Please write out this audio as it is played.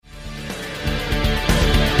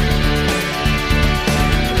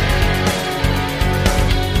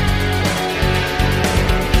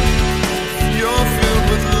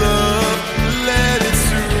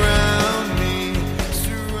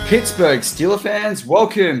Pittsburgh Steelers fans,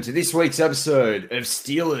 welcome to this week's episode of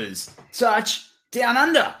Steelers Touchdown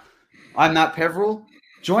Under. I'm Matt Peverell,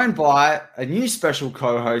 joined by a new special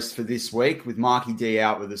co-host for this week with Marky D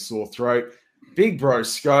out with a sore throat. Big bro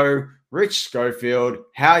Sco, Rich Schofield.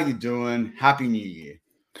 How you doing? Happy New Year.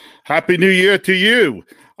 Happy New Year to you.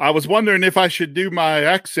 I was wondering if I should do my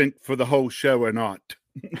accent for the whole show or not.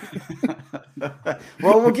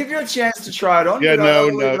 Well, we'll give you a chance to try it on. Yeah,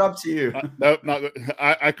 I'll leave it up to you.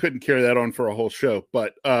 I couldn't carry that on for a whole show.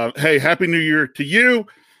 But hey, Happy New Year to you.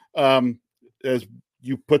 As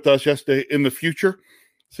you put us yesterday in the future,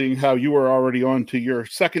 seeing how you were already on to your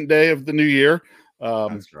second day of the new year.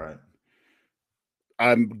 That's right.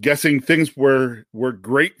 I'm guessing things were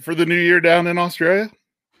great for the new year down in Australia.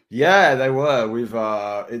 Yeah, they were.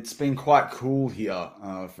 It's been quite cool here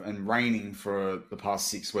and raining for the past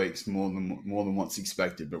 6 weeks, more than what's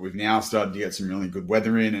expected. But we've now started to get some really good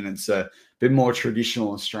weather in, and it's a bit more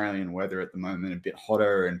traditional Australian weather at the moment, a bit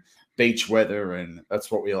hotter and beach weather, and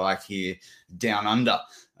that's what we like here down under.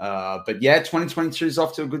 But yeah, 2022 is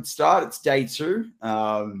off to a good start. It's day 2,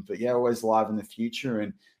 but yeah, always live in the future,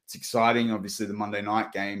 and it's exciting. Obviously, the Monday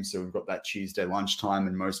night game, so we've got that Tuesday lunchtime,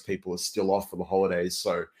 and most people are still off for the holidays,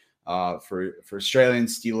 so. For Australian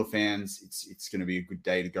Steeler fans, it's going to be a good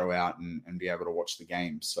day to go out and be able to watch the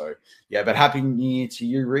game. So, yeah, but Happy New Year to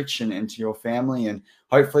you, Rich, and to your family. And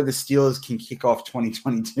hopefully the Steelers can kick off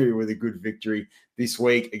 2022 with a good victory this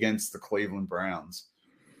week against the Cleveland Browns.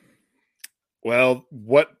 Well,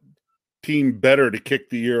 what team better to kick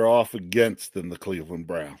the year off against than the Cleveland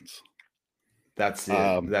Browns? That's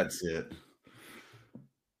it. That's it.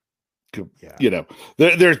 Yeah. You know,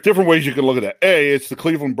 there's different ways you can look at that. A, it's the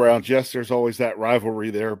Cleveland Browns. Yes, there's always that rivalry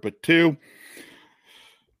there. But 2,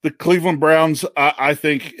 the Cleveland Browns, I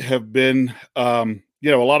think, have been, a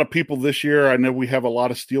lot of people this year. I know we have a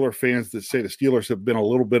lot of Steeler fans that say the Steelers have been a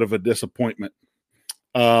little bit of a disappointment.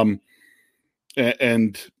 And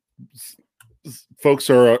folks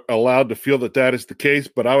are allowed to feel that is the case.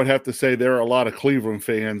 But I would have to say there are a lot of Cleveland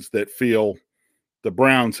fans that feel the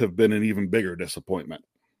Browns have been an even bigger disappointment.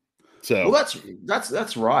 So well,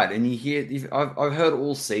 that's right, and you hear I've heard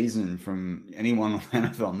all season from anyone on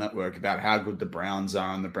NFL Network about how good the Browns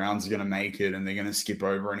are, and the Browns are going to make it, and they're going to skip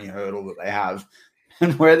over any hurdle that they have.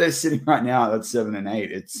 And where they're sitting right now, that's 7-8.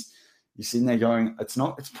 You're sitting there going, it's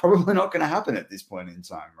probably not going to happen at this point in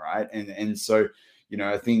time, right? And so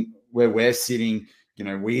I think where we're sitting,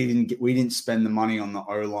 we didn't spend the money on the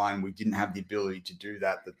O-line. We didn't have the ability to do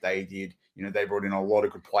that they did. They brought in a lot of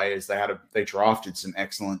good players. They drafted some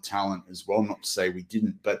excellent talent as well. Not to say we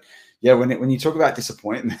didn't, but yeah, when you talk about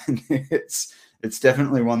disappointment, it's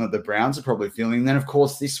definitely one that the Browns are probably feeling. And then, of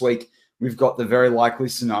course, this week we've got the very likely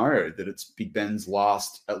scenario that it's Big Ben's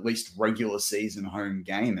last, at least regular season home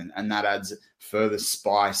game, and that adds further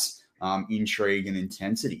spice, intrigue, and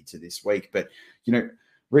intensity to this week. But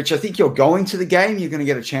Rich, I think you're going to the game. You're going to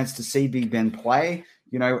get a chance to see Big Ben play.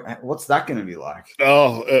 What's that going to be like?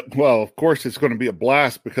 Oh, well, of course, it's going to be a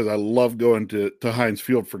blast because I love going to Heinz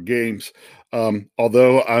Field for games.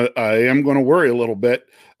 Although I am going to worry a little bit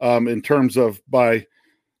in terms of my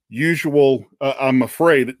usual, I'm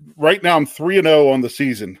afraid. Right now, I'm 3-0 on the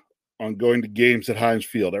season on going to games at Heinz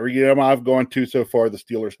Field. Every game I've gone to so far, the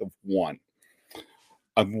Steelers have won.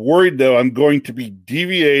 I'm worried, though, I'm going to be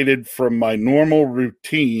deviated from my normal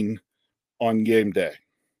routine on game day.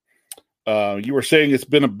 You were saying it's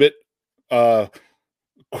been a bit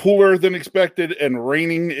cooler than expected and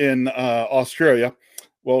raining in Australia.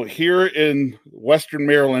 Well, here in Western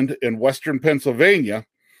Maryland and Western Pennsylvania,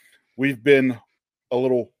 we've been a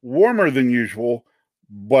little warmer than usual,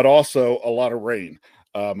 but also a lot of rain.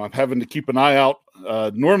 I'm having to keep an eye out.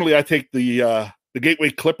 Normally, I take the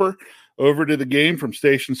Gateway Clipper over to the game from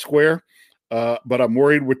Station Square. But I'm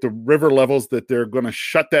worried with the river levels that they're going to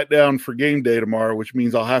shut that down for game day tomorrow, which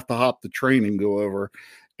means I'll have to hop the train and go over.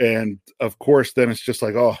 And, of course, then it's just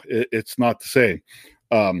like, it's not the same,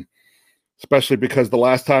 especially because the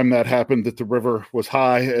last time that happened that the river was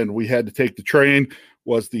high and we had to take the train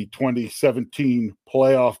was the 2017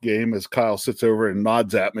 playoff game, as Kyle sits over and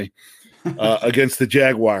nods at me, against the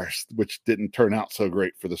Jaguars, which didn't turn out so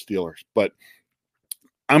great for the Steelers. But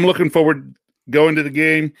I'm looking forward going to the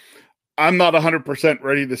game. I'm not 100%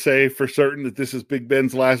 ready to say for certain that this is Big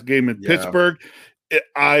Ben's last game in Pittsburgh.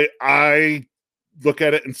 I look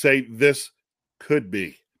at it and say this could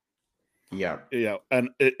be. Yeah. And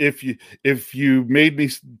if you made me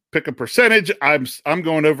pick a percentage, I'm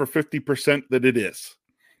going over 50% that it is.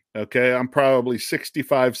 Okay, I'm probably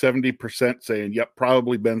 65-70% saying, yep,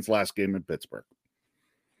 probably Ben's last game in Pittsburgh.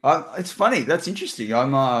 It's funny. That's interesting.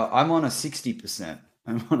 I'm on a 60%.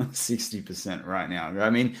 I'm on a 60% right now. I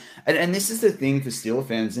mean, and this is the thing for Steeler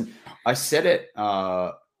fans, and I said it.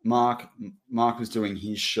 Mark was doing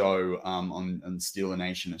his show on Steeler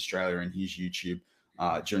Nation Australia and his YouTube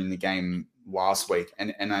during the game last week,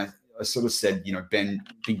 and I sort of said,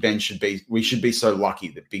 Big Ben we should be so lucky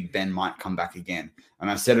that Big Ben might come back again. And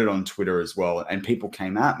I said it on Twitter as well, and people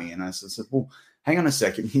came at me, and I said, well, hang on a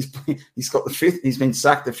second. He's got the fifth. He's been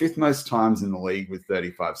sacked the fifth most times in the league with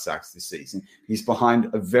 35 sacks this season. He's behind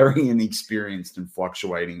a very inexperienced and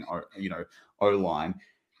fluctuating, O-line.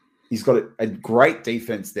 He's got a great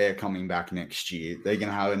defense there coming back next year. They're going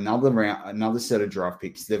to have another set of draft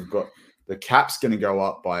picks. They've got the cap's going to go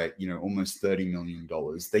up by, almost $30 million.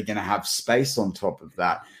 They're going to have space on top of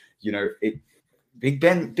that. Big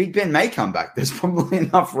Ben may come back. There's probably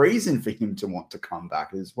enough reason for him to want to come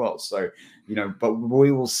back as well. So, but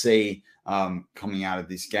we will see coming out of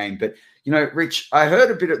this game. But, Rich, I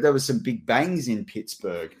heard there was some big bangs in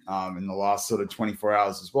Pittsburgh in the last sort of 24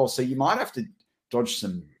 hours as well. So you might have to dodge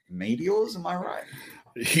some meteors. Am I right?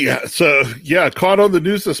 Yeah. So, caught on the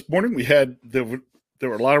news this morning. There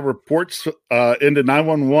were a lot of reports into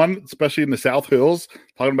 911, especially in the South Hills,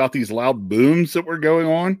 talking about these loud booms that were going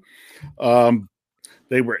on.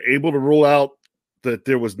 They were able to rule out that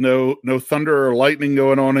there was no thunder or lightning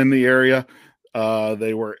going on in the area.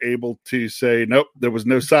 They were able to say, nope, there was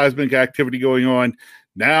no seismic activity going on.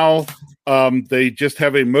 Now they just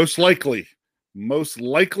have a most likely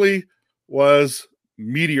was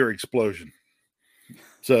meteor explosion.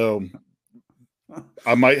 So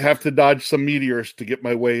I might have to dodge some meteors to get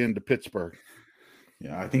my way into Pittsburgh.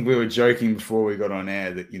 Yeah, I think we were joking before we got on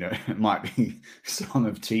air that, it might be some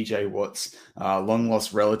of TJ Watt's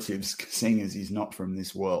long-lost relatives, seeing as he's not from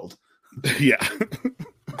this world. Yeah.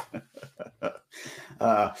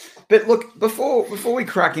 But look, before we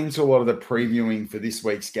crack into a lot of the previewing for this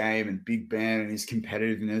week's game and Big Ben and his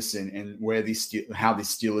competitiveness and where how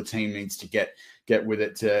this Steeler team needs to get with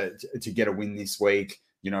it to get a win this week,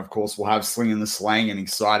 of course, we'll have Sling and the Slang, and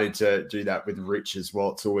excited to do that with Rich as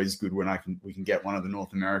well. It's always good when we can get one of the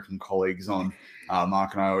North American colleagues on.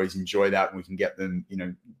 Mark and I always enjoy that. And we can get them,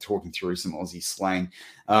 talking through some Aussie slang.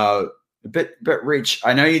 But Rich,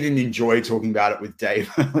 I know you didn't enjoy talking about it with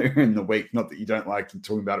Dave earlier in the week. Not that you don't like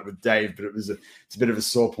talking about it with Dave, but it's a bit of a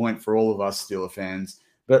sore point for all of us Steeler fans.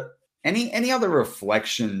 But any other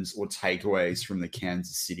reflections or takeaways from the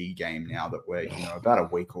Kansas City game now that we're about a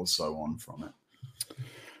week or so on from it?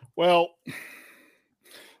 Well,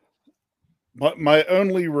 my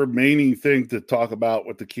only remaining thing to talk about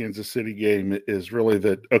with the Kansas City game is really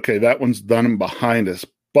that, okay, that one's done and behind us.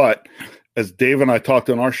 But as Dave and I talked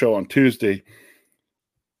on our show on Tuesday,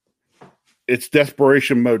 it's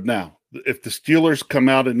desperation mode now. If the Steelers come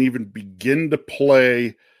out and even begin to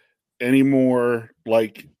play anymore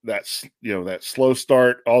like that slow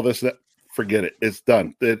start, all this, that, forget it. It's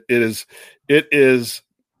done. It is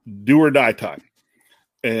do or die time.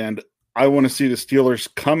 And I want to see the Steelers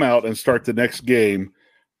come out and start the next game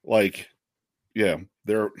like,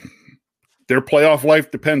 their playoff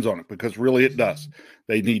life depends on it, because really it does.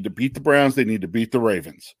 They need to beat the Browns. They need to beat the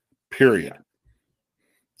Ravens, period.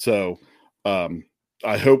 So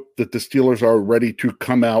I hope that the Steelers are ready to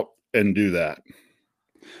come out and do that.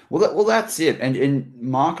 Well, that's it. And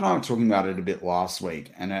Mark and I were talking about it a bit last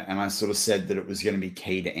week, and I sort of said that it was going to be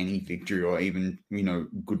key to any victory or even,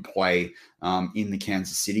 good play in the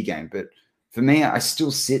Kansas City game. But for me, I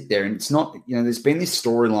still sit there, and it's not, there's been this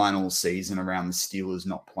storyline all season around the Steelers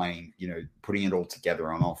not playing, putting it all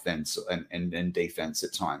together on offense and defense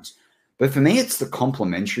at times. But for me, it's the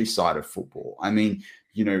complementary side of football. I mean,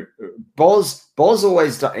 Boz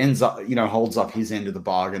always ends up, holds up his end of the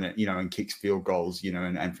bargain, and kicks field goals,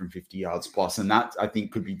 and from 50 yards plus. And that, I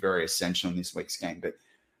think, could be very essential in this week's game. But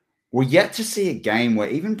we're yet to see a game where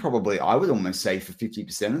even probably, I would almost say for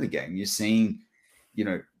 50% of the game, you're seeing,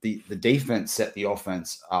 the defense set the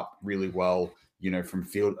offense up really well, from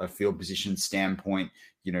a field position standpoint,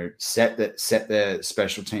 set their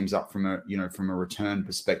special teams up from a return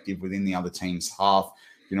perspective within the other team's half.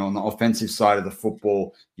 On the offensive side of the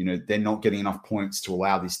football, they're not getting enough points to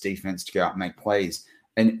allow this defense to go out and make plays.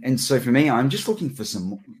 And so for me, I'm just looking for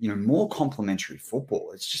some, more complementary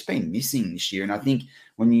football. It's just been missing this year. And I think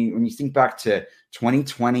when you think back to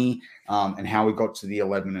 2020 and how we got to the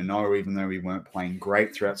 11-0, even though we weren't playing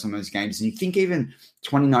great throughout some of those games, and you think even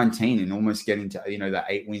 2019 and almost getting to, the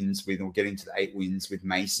 8 wins with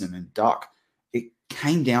Mason and Duck, it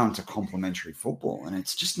came down to complementary football, and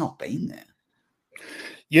it's just not been there.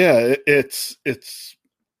 Yeah, it's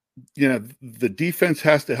the defense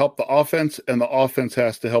has to help the offense, and the offense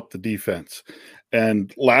has to help the defense.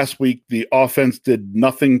 And last week, the offense did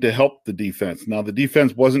nothing to help the defense. Now, the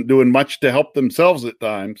defense wasn't doing much to help themselves at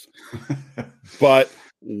times, but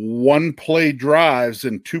 1-play drives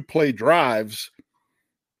and 2-play drives,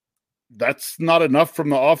 that's not enough from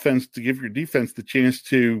the offense to give your defense the chance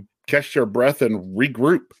to catch their breath and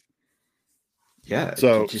regroup. Yeah.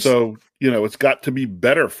 So it's got to be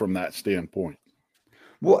better from that standpoint.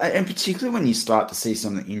 Well, and particularly when you start to see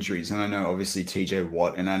some of the injuries, and I know obviously TJ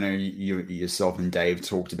Watt, and I know you yourself and Dave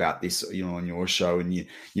talked about this, on your show, and you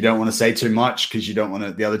don't want to say too much because you don't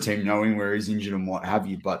want the other team knowing where he's injured and what have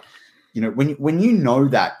you. But when you know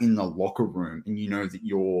that in the locker room, and you know that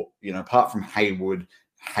you're, apart from Haywood,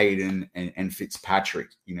 Hayden, and Fitzpatrick,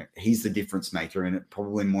 he's the difference maker, and it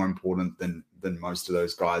probably more important than most of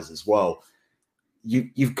those guys as well.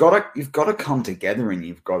 You've got to come together and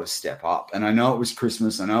you've got to step up. And I know it was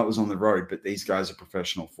Christmas, I know it was on the road, but these guys are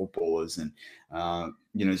professional footballers, and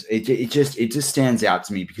it just stands out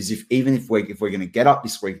to me because if we're going to get up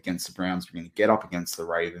this week against the Browns, we're going to get up against the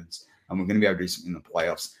Ravens, and we're going to be able to do something in the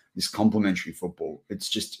playoffs. This complementary football,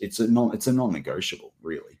 it's a non-negotiable,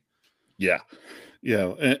 really. Yeah,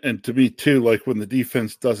 and to me too, like when the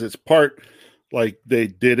defense does its part, like they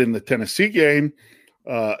did in the Tennessee game.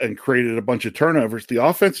 And created a bunch of turnovers. The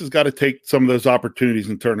offense has got to take some of those opportunities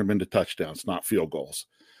and turn them into touchdowns, not field goals.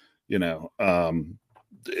 They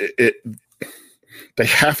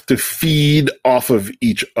have to feed off of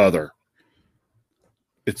each other.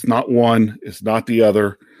 It's not one, it's not the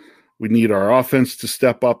other. We need our offense to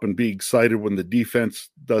step up and be excited when the defense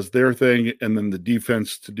does their thing, and then the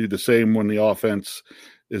defense to do the same when the offense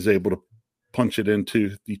is able to punch it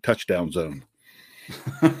into the touchdown zone.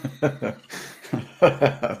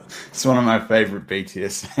 It's one of my favorite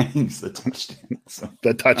BTS sayings, the touchdown zone.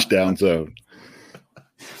 The touchdown zone.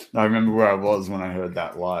 I remember where I was when I heard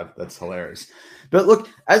that live. That's hilarious. But look,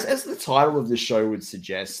 as the title of the show would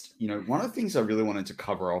suggest, one of the things I really wanted to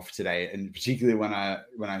cover off today, and particularly when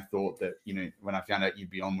I thought that, when I found out you'd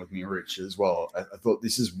be on with me, Rich, as well, I thought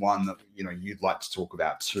this is one that, you'd like to talk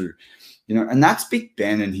about too, and that's Big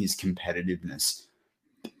Ben and his competitiveness.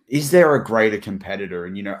 Is there a greater competitor?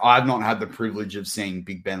 And, I've not had the privilege of seeing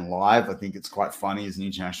Big Ben live. I think it's quite funny as an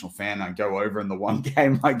international fan. I go over, and the one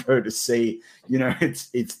game I go to see,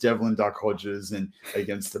 it's Devlin Duck Hodges and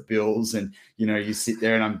against the Bills. And, you sit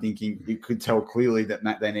there and I'm thinking you could tell clearly that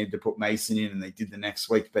they needed to put Mason in, and they did the next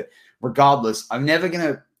week. But regardless, I'm never going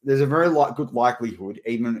to – there's a very good likelihood,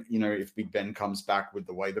 even, if Big Ben comes back with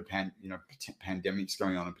the way the pandemic's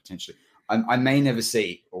going on and potentially – I may never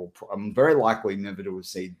see, or I'm very likely never to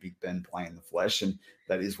see Big Ben play in the flesh, and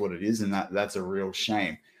that is what it is, and that's a real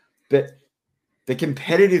shame. But the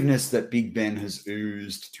competitiveness that Big Ben has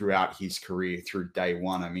oozed throughout his career through day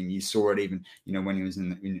one, I mean, you saw it even, when he was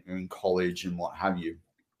in college and what have you,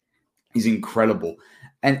 is incredible.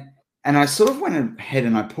 And I sort of went ahead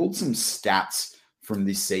and I pulled some stats from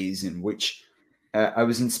this season, which I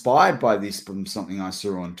was inspired by this from something I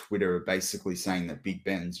saw on Twitter, basically saying that Big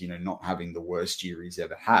Ben's, not having the worst year he's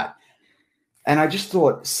ever had. And I just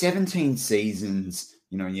thought 17 seasons,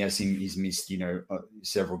 and yes, he's missed,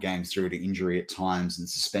 several games through to injury at times and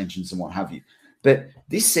suspensions and what have you. But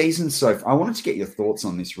this season, so I wanted to get your thoughts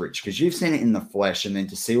on this, Rich, because you've seen it in the flesh, and then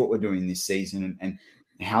to see what we're doing this season and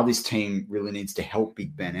how this team really needs to help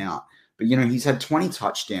Big Ben out. But, he's had 20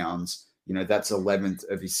 touchdowns. That's 11th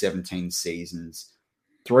of his 17 seasons,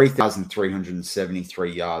 3,373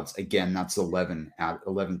 yards. Again, that's 11th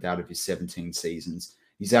out of his 17 seasons.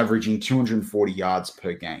 He's averaging 240 yards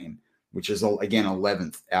per game, which is, again,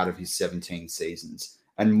 11th out of his 17 seasons,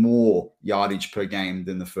 and more yardage per game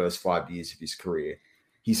than the first 5 years of his career.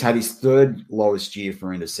 He's had his third lowest year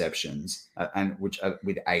for interceptions,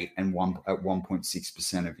 with 8 and 1 at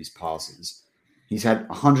 1.6% of his passes. He's had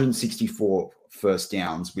 164 first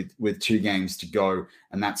downs with 2 games to go,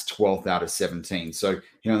 and that's 12th out of 17. So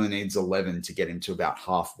he only needs 11 to get him to about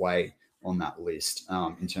halfway on that list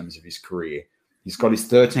in terms of his career. He's got his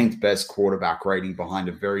 13th best quarterback rating behind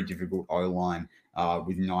a very difficult O-line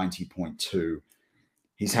with 90.2.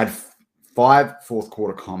 He's had 5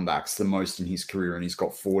 fourth-quarter comebacks, the most in his career, and he's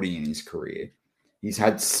got 40 in his career. He's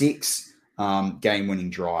had 6 game-winning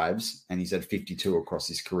drives, and he's had 52 across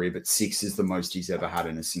his career, but 6 is the most he's ever had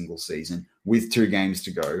in a single season with 2 games to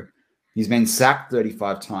go. He's been sacked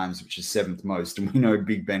 35 times, which is 7th most, and we know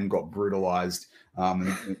Big Ben got brutalized,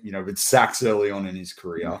 with sacks early on in his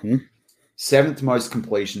career. Mm-hmm. 7th most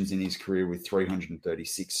completions in his career with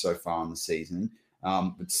 336 so far in the season,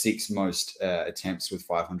 but 6th most attempts with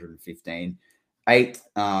 515.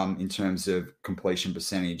 8th in terms of completion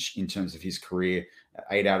percentage in terms of his career,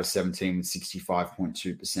 8 out of 17 with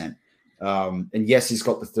 65.2%. And yes, he's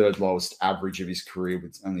got the third lowest average of his career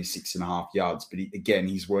with only 6.5 yards. But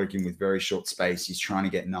he's working with very short space. He's trying to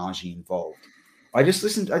get Najee involved. I just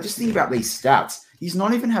think about these stats. He's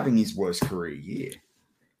not even having his worst career year.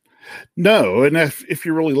 No, and if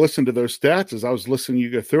you really listen to those stats, as I was listening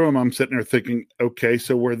you go through them, I'm sitting there thinking, okay,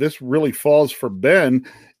 so where this really falls for Ben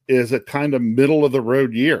is a kind of middle of the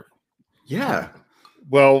road year. Yeah.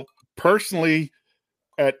 Well, personally,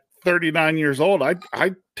 at 39 years old,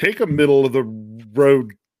 I'd take a middle of the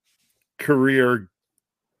road career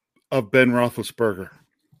of Ben Roethlisberger.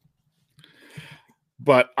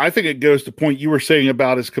 But I think it goes to the point you were saying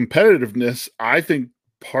about his competitiveness. I think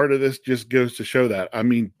part of this just goes to show that. I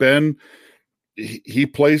mean, Ben, he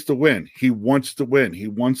plays to win. He wants to win. He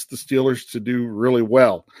wants the Steelers to do really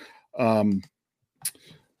well.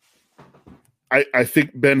 I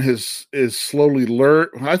think Ben is slowly learned.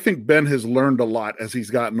 I think Ben has learned a lot as he's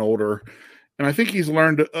gotten older, and I think he's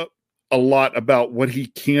learned a lot about what he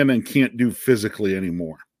can and can't do physically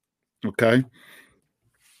anymore. Okay,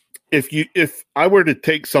 if I were to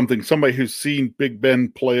take somebody who's seen Big Ben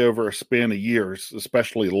play over a span of years,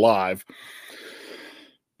 especially live,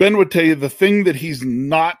 Ben would tell you the thing that he's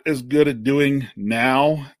not as good at doing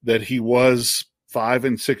now that he was 5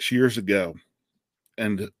 and 6 years ago,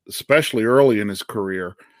 and especially early in his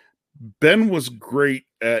career, Ben was great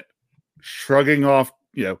at shrugging off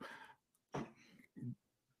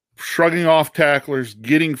tacklers,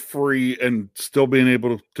 getting free, and still being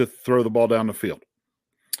able to throw the ball down the field.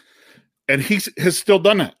 And he has still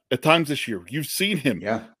done that at times this year. You've seen him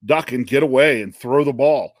duck and get away and throw the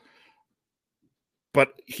ball.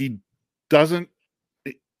 But he's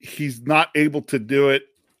not able to do it.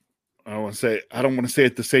 I don't want to say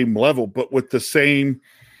at the same level, but with the same,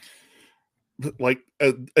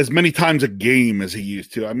 as many times a game as he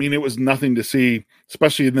used to. I mean, it was nothing to see,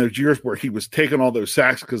 especially in those years where he was taking all those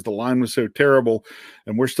sacks because the line was so terrible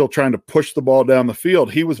and we're still trying to push the ball down the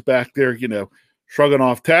field. He was back there, shrugging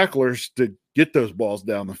off tacklers to get those balls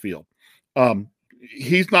down the field.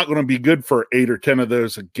 He's not going to be good for 8 or 10 of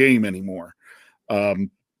those a game anymore.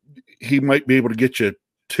 He might be able to get you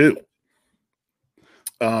 2.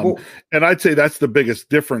 And I'd say that's the biggest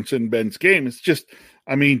difference in Ben's game. It's just,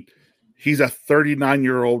 I mean, he's a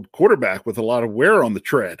 39-year-old quarterback with a lot of wear on the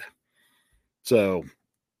tread. So,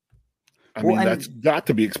 that's got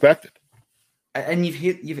to be expected. And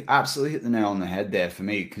you've absolutely hit the nail on the head there for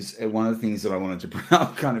me, because one of the things that I wanted to bring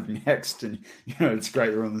up kind of next, and it's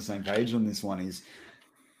great we're on the same page on this one, is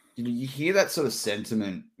you hear that sort of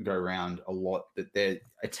sentiment go around a lot that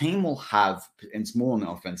a team will have, and it's more on the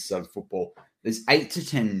offensive side of football, there's 8 to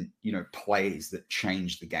 10 plays that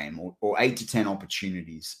change the game, or 8 to 10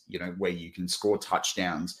 opportunities where you can score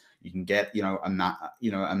touchdowns. You can get,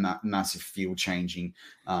 a massive field changing,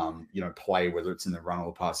 play, whether it's in the run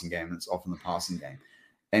or the passing game, and it's often the passing game.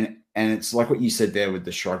 And it's like what you said there with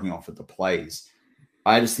the shrugging off of the plays.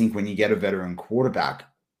 I just think when you get a veteran quarterback,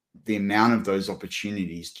 the amount of those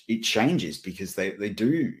opportunities, it changes, because they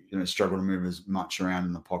do, struggle to move as much around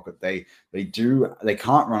in the pocket. They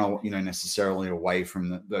can't run, necessarily away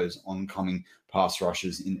from those oncoming pass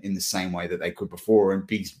rushes in the same way that they could before. And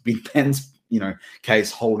Big Ben's,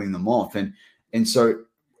 case holding them off. And so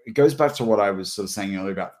it goes back to what I was sort of saying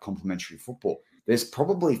earlier about complementary football. There's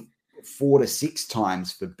probably 4 to 6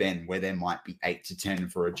 times for Ben where there might be 8 to 10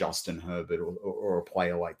 for a Justin Herbert or a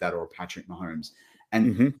player like that, or a Patrick Mahomes.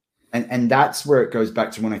 And and that's where it goes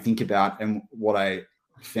back to when I think about, and what I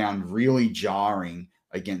found really jarring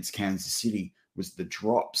against Kansas City was the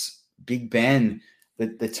drops. Big Ben,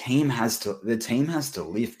 the team has to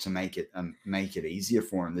lift to make it easier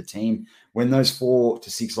for him. The team, when those 4 to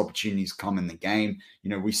 6 opportunities come in the game,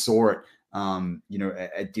 we saw it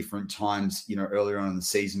at different times, earlier on in the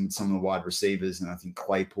season with some of the wide receivers, and I think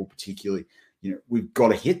Claypool particularly, we've got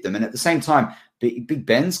to hit them. And at the same time, Big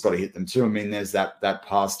Ben's got to hit them too. I mean, there's that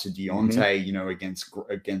pass to Deontay,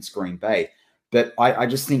 against Green Bay. But I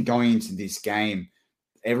just think going into this game,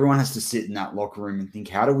 everyone has to sit in that locker room and think,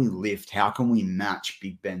 how do we lift? How can we match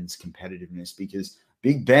Big Ben's competitiveness? Because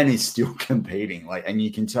Big Ben is still competing. And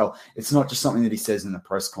you can tell it's not just something that he says in the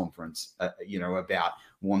press conference, about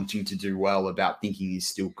wanting to do well, about thinking he's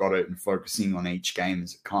still got it and focusing on each game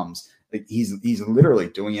as it comes. He's literally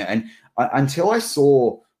doing it. And until I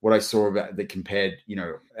saw what I saw about the compared,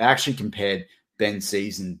 I actually compared Ben's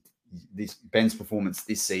performance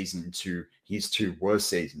this season to his 2 worst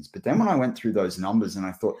seasons. But then when I went through those numbers and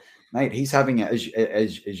I thought, mate, he's having, as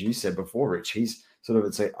you said before, Rich, he's sort of,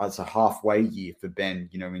 it's a halfway year for Ben,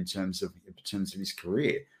 in terms of his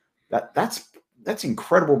career. That's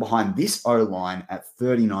incredible behind this O-line at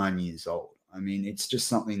 39 years old. I mean, it's just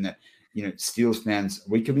something that Steelers fans,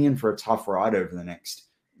 we could be in for a tough ride over the next,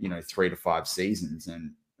 3 to 5 seasons.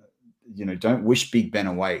 And, don't wish Big Ben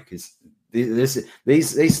away, because these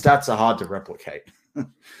stats are hard to replicate.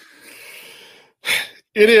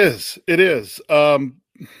 It is. For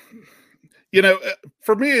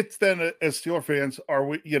me, it's then as Steelers fans, are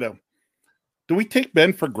we, do we take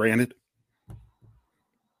Ben for granted?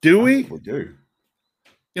 Do we? We do.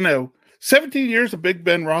 17 years of Big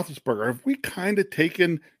Ben Roethlisberger, have we kind of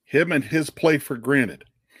taken him and his play for granted?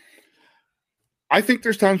 I think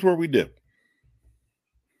there's times where we do.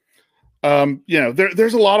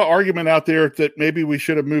 There's a lot of argument out there that maybe we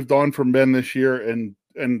should have moved on from Ben this year and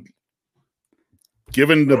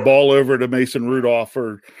given the ball over to Mason Rudolph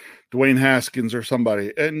or Dwayne Haskins or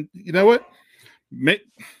somebody. And you know what?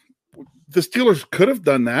 The Steelers could have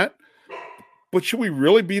done that, but should we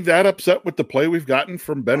really be that upset with the play we've gotten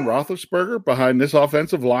from Ben Roethlisberger behind this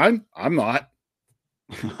offensive line? I'm not.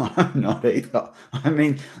 I'm not either. I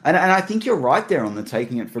mean, and I think you're right there on the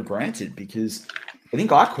taking it for granted, because I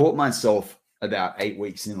think I caught myself about 8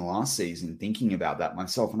 weeks in the last season thinking about that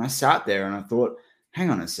myself. And I sat there and I thought, hang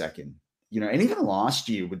on a second. And even last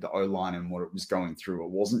year with the O-line and what it was going through,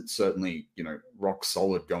 it wasn't certainly, rock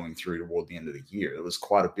solid going through toward the end of the year. There was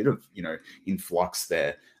quite a bit of, influx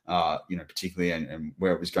there, particularly and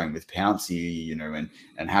where it was going with Pouncey,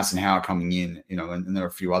 and Hassenauer coming in, and there are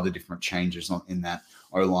a few other different changes in that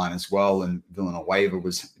O-line as well. And Villanueva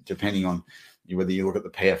was, depending on whether you look at the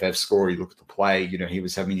PFF score or you look at the play, he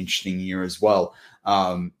was having an interesting year as well.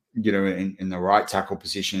 In the right tackle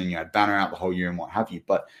position, and you had Banner out the whole year and what have you.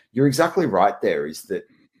 But you're exactly right there, is that,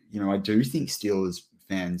 I do think Steelers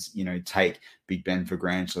fans, take Big Ben for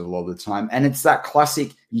granted a lot of the time. And it's that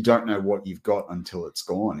classic, you don't know what you've got until it's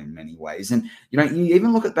gone in many ways. And, you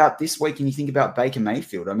even look at about this week and you think about Baker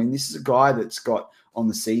Mayfield. I mean, this is a guy that's got on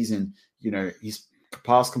the season, his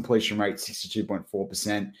pass completion rate,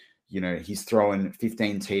 62.4%. He's throwing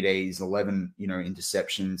 15 TDs, 11,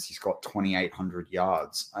 interceptions. He's got 2,800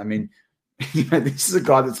 yards. I mean, this is a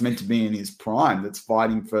guy that's meant to be in his prime, that's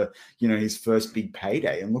fighting for, his first big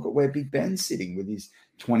payday. And look at where Big Ben's sitting with his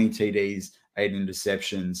 20 TDs, 8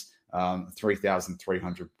 interceptions,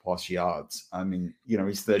 3,300 plus yards. I mean,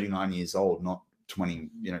 he's 39 years old, not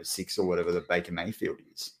 26 or whatever that Baker Mayfield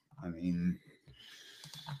is. I mean,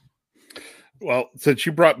 well, since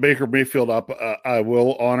you brought Baker Mayfield up, I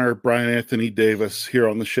will honor Brian Anthony Davis here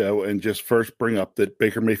on the show and just first bring up that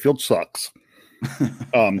Baker Mayfield sucks.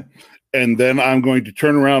 And then I'm going to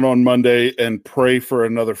turn around on Monday and pray for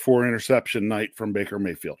another 4 interception night from Baker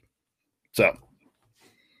Mayfield. So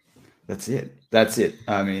that's it.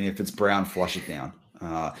 I mean, if it's Brown, flush it down.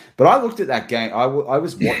 But I looked at that game. I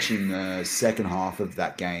was watching the second half of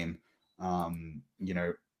that game,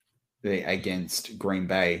 against Green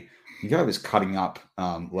Bay. The guy was cutting up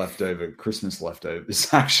Christmas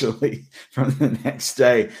leftovers, actually, from the next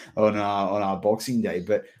day on our Boxing Day.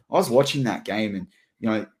 But I was watching that game,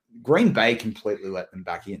 and, Green Bay completely let them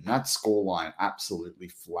back in. That scoreline absolutely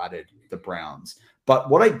flattered the Browns. But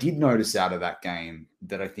what I did notice out of that game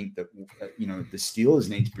that I think that, the Steelers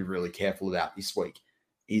need to be really careful about this week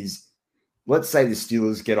is, let's say the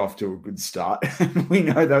Steelers get off to a good start. We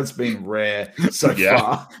know that's been rare so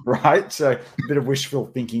far, right? So a bit of wishful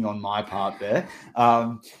thinking on my part there.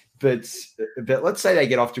 But let's say they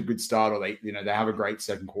get off to a good start, or they have a great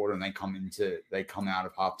second quarter and they come out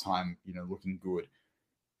of halftime, looking good.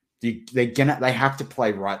 They have to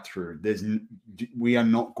play right through. We are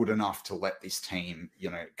not good enough to let this team,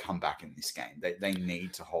 come back in this game. They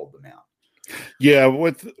need to hold them out. Yeah,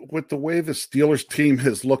 with the way the Steelers team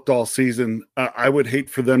has looked all season, I would hate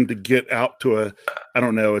for them to get out to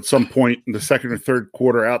at some point in the second or third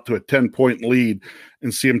quarter, out to a 10-point lead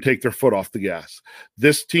and see them take their foot off the gas.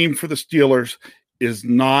 This team for the Steelers is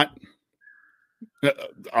not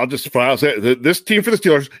this team for the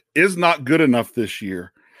Steelers is not good enough this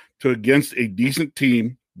year to, against a decent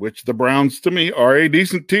team, which the Browns to me are a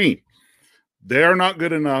decent team. They are not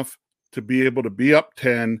good enough to be able to be up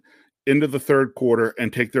 10 into the third quarter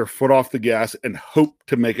and take their foot off the gas and hope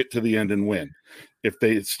to make it to the end and win. If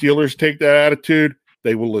the Steelers take that attitude,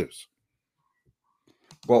 they will lose.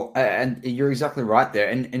 Well, and you're exactly right there.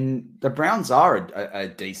 And the Browns are a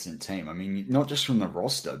decent team. I mean, not just from the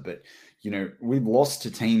roster, but, we've lost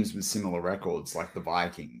to teams with similar records like the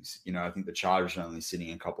Vikings. I think the Chargers are only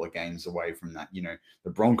sitting a couple of games away from that.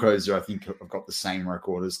 The Broncos have got the same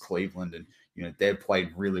record as Cleveland, and, they've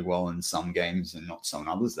played really well in some games and not some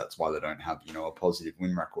others. That's why they don't have, a positive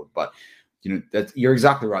win record. But, you're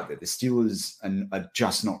exactly right there. The Steelers are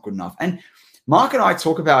just not good enough. And Mark and I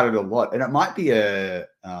talk about it a lot, and it might be I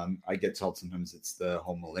get told sometimes it's the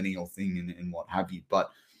whole millennial thing and what have you,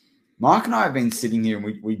 but Mark and I have been sitting here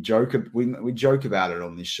and we joke about it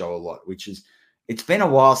on this show a lot, which is it's been a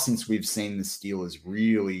while since we've seen the Steelers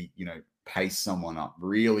really, pace someone up,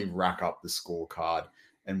 really rack up the scorecard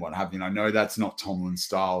and what have you. And I know that's not Tomlin's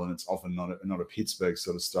style, and it's often not a Pittsburgh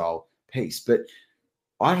sort of style piece, but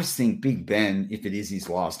I just think Big Ben, if it is his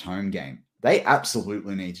last home game, they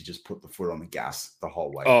absolutely need to just put the foot on the gas the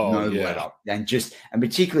whole way. Let up. And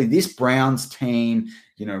particularly this Browns team,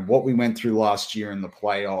 what we went through last year in the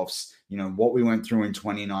playoffs, what we went through in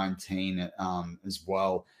 2019 as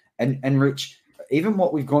well. And Rich, even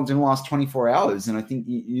what we've gone through in the last 24 hours, and I think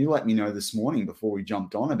you let me know this morning before we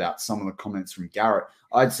jumped on about some of the comments from Garrett.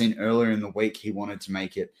 I'd seen earlier in the week he wanted to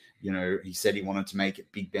make it, he said he wanted to make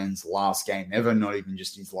it Big Ben's last game ever, not even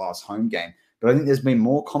just his last home game. But I think there's been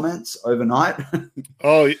more comments overnight.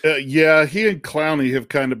 Yeah, he and Clowney have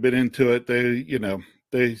kind of been into it.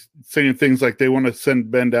 They saying things like they want to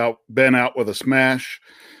send Ben out with a smash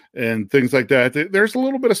and things like that. There's a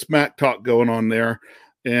little bit of smack talk going on there.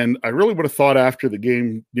 And I really would have thought after the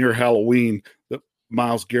game near Halloween that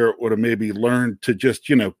Myles Garrett would have maybe learned to just,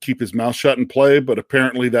 keep his mouth shut and play, but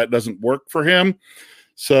apparently that doesn't work for him.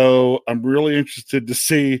 So I'm really interested to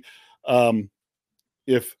see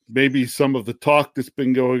if maybe some of the talk that's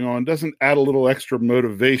been going on doesn't add a little extra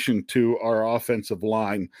motivation to our offensive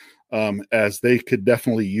line, as they could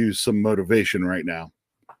definitely use some motivation right now.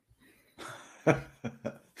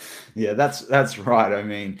 Yeah, that's right. I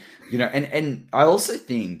mean, and I also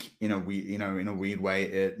think in a weird way,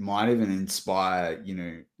 it might even inspire,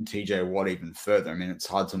 TJ Watt even further. I mean, it's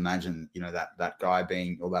hard to imagine, that guy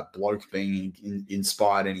being, or that bloke being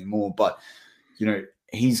inspired anymore, but,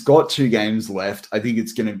 he's got 2 games left. I think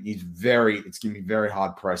it's going to be very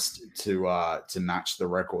hard pressed to match the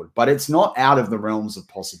record, but it's not out of the realms of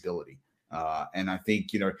possibility. And I think,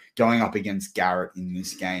 going up against Garrett in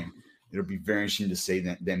this game, it'll be very interesting to see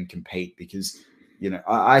them compete because,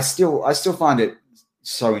 I still find it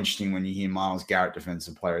so interesting when you hear Myles Garrett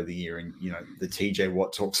Defensive Player of the Year and, the TJ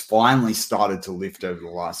Watt talks finally started to lift over the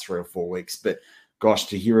last 3 or 4 weeks. But gosh,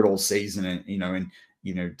 to hear it all season and,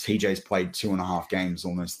 TJ's played 2.5 games,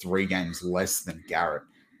 almost 3 games less than Garrett.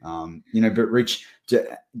 But Rich, do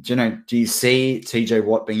you see TJ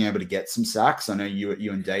Watt being able to get some sacks? I know you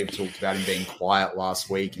and Dave talked about him being quiet last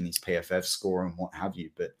week and his PFF score and what have you.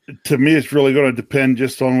 But to me, it's really going to depend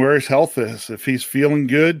just on where his health is. If he's feeling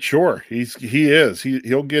good, sure, he is.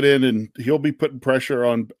 He'll get in and he'll be putting pressure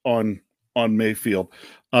on Mayfield.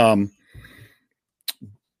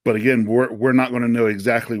 But again, we're not going to know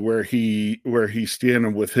exactly where he's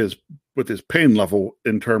standing with his pain level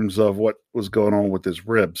in terms of what was going on with his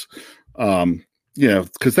ribs.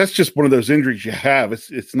 Because that's just one of those injuries you have.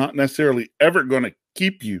 It's not necessarily ever going to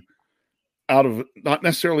keep you out of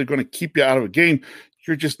a game.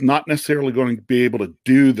 You're just not necessarily going to be able to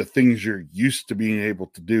do the things you're used to being able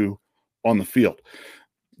to do on the field.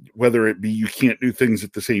 Whether it be you can't do things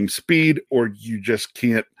at the same speed or you just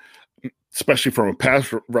can't, especially from a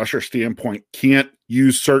pass rusher standpoint, can't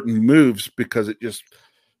use certain moves because it just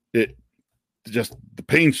the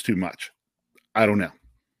pain's too much. I don't know.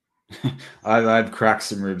 I've cracked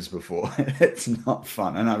some ribs before. It's not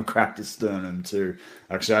fun. And I've cracked a sternum too.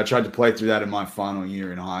 Actually, I tried to play through that in my final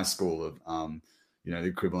year in high school of, the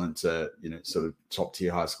equivalent to, sort of top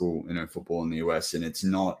tier high school, football in the US. And it's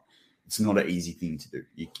not an easy thing to do.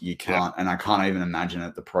 You can't, and I can't even imagine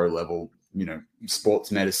at the pro level, sports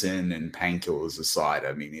medicine and painkillers aside.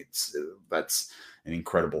 I mean, that's an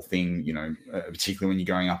incredible thing, particularly when you're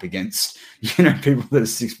going up against, people that are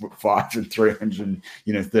 6'5" and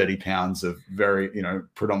 330 pounds of very,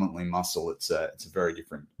 predominantly muscle. It's a very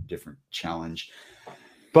different challenge.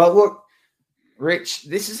 But look, Rich,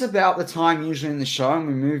 this is about the time usually in the show, and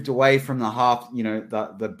we moved away from the half,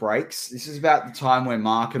 the breaks. This is about the time where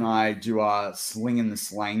Mark and I do our sling and the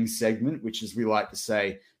slang segment, which is we like to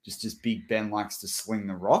say, just as Big Ben likes to sling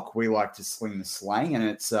the rock, we like to sling the slang. And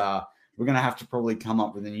it's we're going to have to probably come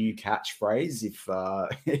up with a new catchphrase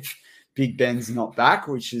if Big Ben's not back,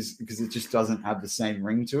 which is because it just doesn't have the same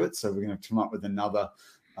ring to it. So we're going to come up with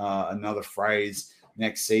another phrase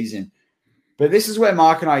next season. But this is where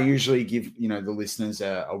Mark and I usually give, the listeners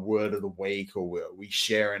a word of the week, or we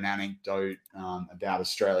share an anecdote about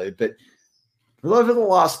Australia. But over the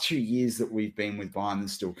last 2 years that we've been with Behind the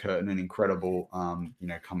Steel Curtain, an incredible,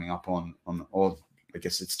 coming up on or I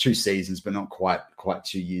guess it's 2 seasons, but not quite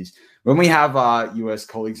 2 years. When we have our US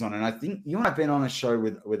colleagues on, and I think you and I've been on a show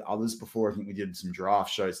with others before. I think we did some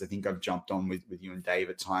draft shows. I think I've jumped on with you and Dave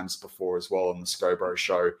at times before as well on the Scobro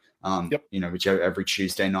show, which every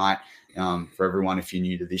Tuesday night for everyone if you're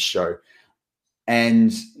new to this show.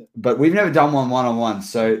 But we've never done one-on-one.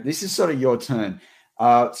 So this is sort of your turn.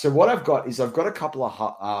 So what I've got a couple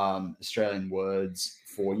of Australian words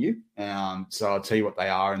for you. So I'll tell you what they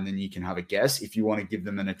are, and then you can have a guess. If you want to give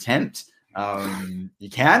them an attempt, you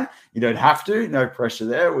can. You don't have to. No pressure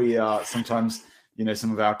there. We sometimes,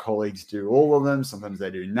 some of our colleagues do all of them. Sometimes they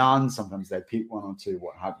do none. Sometimes they pick one or two,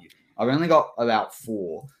 what have you. I've only got about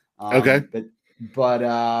 4. Okay.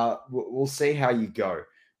 But we'll see how you go.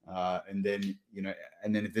 And then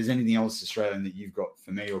if there's anything else Australian that you've got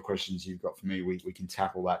for me or questions you've got for me, we can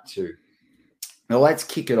tackle that too. Now let's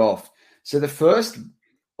kick it off. So the first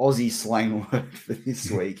Aussie slang word for this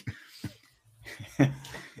week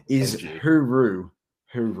is hooroo.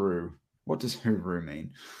 Hooroo. What does hooroo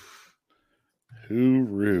mean?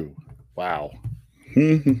 Hooroo. Wow.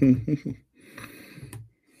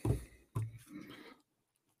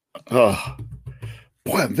 Oh,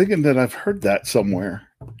 boy, I'm thinking that I've heard that somewhere.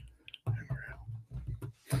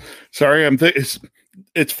 Sorry,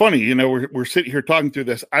 it's funny, we're sitting here talking through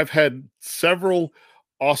this. I've had several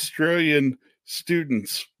Australian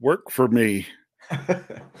students work for me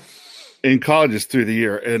in colleges through the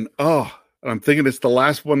year, and I'm thinking it's the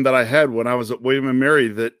last one that I had when I was at William and Mary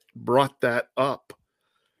that brought that up.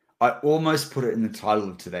 I almost put it in the title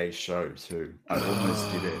of today's show too. I almost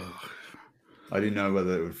did it. I didn't know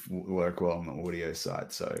whether it would work well on the audio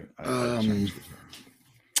side, so I changed it.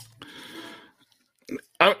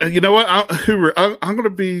 You know what? I'm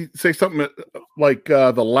going to say something like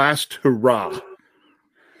the last hurrah.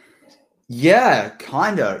 Yeah,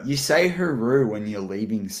 kind of. You say hooroo when you're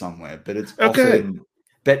leaving somewhere, but it's often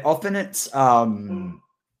it's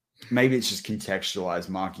maybe it's just contextualized.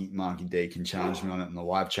 Marky D can challenge me on it in the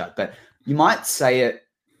live chat, but you might say it.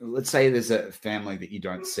 Let's say there's a family that you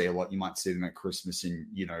don't see a lot. You might see them at Christmas and,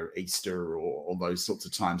 Easter or those sorts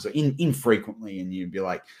of times, or infrequently, and you'd be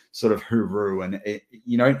like sort of hooroo. And,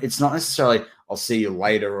 it's not necessarily I'll see you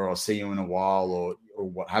later or I'll see you in a while or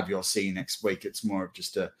what have you. I'll see you next week. It's more of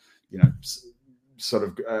just a, sort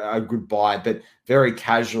of a goodbye, but very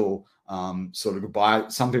casual sort of goodbye.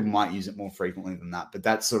 Some people might use it more frequently than that, but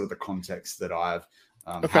that's sort of the context that I've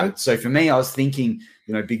had. So for me, I was thinking,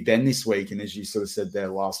 Big Ben this week, and as you sort of said there,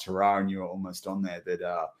 last hurrah, and you were almost on there, that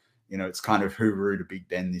it's kind of hooroo to Big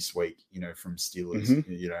Ben this week, from Steelers,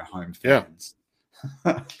 home fans.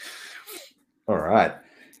 Yeah. All right.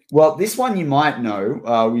 Well, this one you might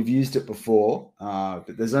know. We've used it before,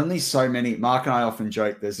 but there's only so many. Mark and I often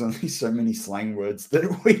joke there's only so many slang words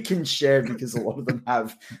that we can share because a lot of them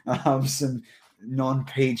have some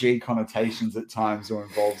non-PG connotations at times or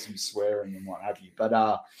involve some swearing and what have you. But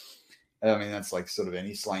that's like sort of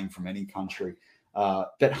any slang from any country.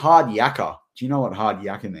 But hard yakka. Do you know what hard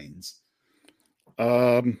yakka means?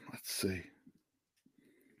 Let's see.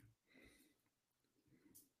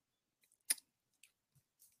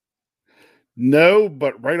 No,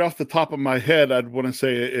 but right off the top of my head, I'd want to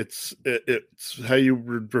say it's how you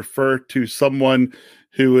would refer to someone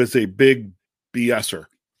who is a big BSer.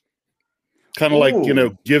 Kind of like,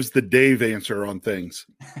 gives the Dave answer on things.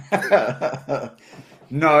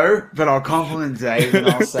 No, but I'll compliment Dave and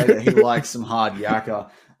I'll say that he likes some hard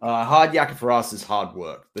yakka. Hard yakka for us is hard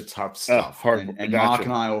work, the tough stuff. And gotcha. Mark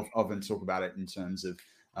and I often talk about it in terms of,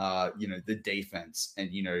 the defense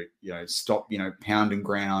and, stop, pound and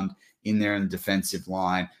ground in there in the defensive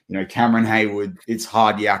line. Cameron Hayward, it's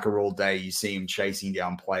hard yakka all day. You see him chasing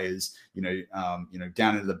down players, down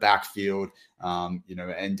into the backfield,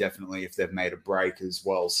 and definitely if they've made a break as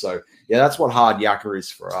well. So yeah, that's what hard yakka is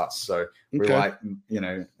for us. So we like,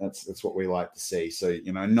 that's what we like to see. So,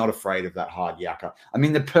 not afraid of that hard yakka. I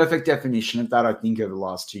mean, the perfect definition of that, I think, over the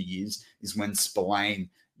last 2 years is when Spillane,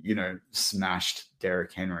 smashed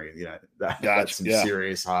Derrick Henry. That's some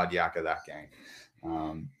serious hard yakka that game.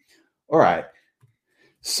 All right.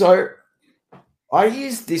 So I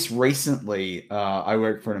used this recently. I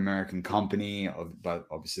work for an American company, but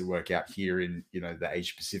obviously work out here in, the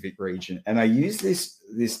Asia Pacific region. And I used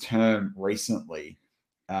this term recently,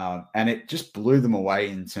 and it just blew them away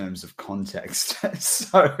in terms of context.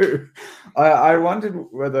 So I wondered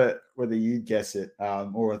whether you'd guess it,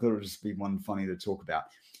 or I thought it would just be one funny to talk about.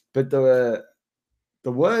 But the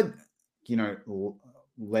word,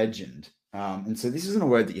 legend. And so this isn't a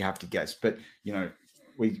word that you have to guess, but,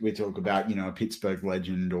 we talk about, a Pittsburgh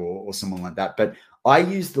legend or someone like that. But I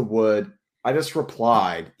used the word, I just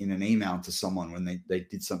replied in an email to someone when they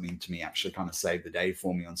did something to me, actually kind of saved the day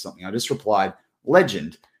for me on something. I just replied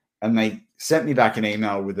legend, and they sent me back an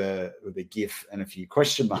email with a GIF and a few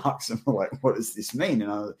question marks. And we're like, what does this mean?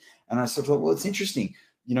 And I sort of thought, well, it's interesting.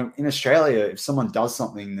 In Australia, if someone does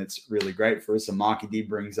something that's really great for us, and Marky D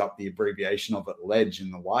brings up the abbreviation of it, ledge,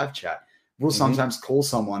 in the live chat, we'll sometimes call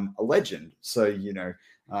someone a legend. So,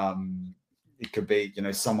 it could be,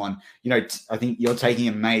 someone, I think you're taking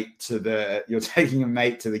a mate to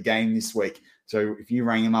the game this week. So if you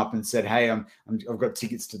rang him up and said, "Hey, I've got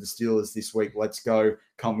tickets to the Steelers this week. Let's go.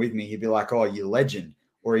 Come with me." He'd be like, "Oh, you legend,"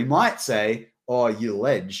 or he might say, "Oh, you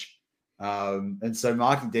ledge." And so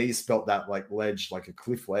Marky D spelt that like ledge, like a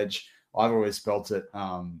cliff ledge. I've always spelt it,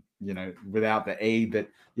 without the E, but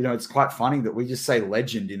it's quite funny that we just say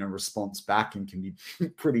legend in a response back and can be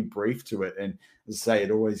pretty brief to it. And as I say,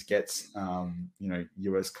 it always gets,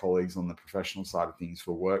 US colleagues on the professional side of things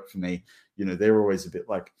for work for me, they're always a bit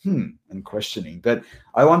like, and questioning. But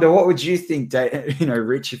I wonder, what would you think, Dave,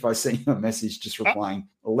 Rich, if I sent you a message just replying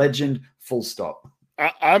legend, full stop?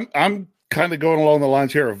 I'm kind of going along the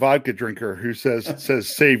lines here, a vodka drinker who says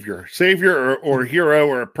savior or hero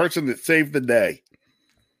or a person that saved the day.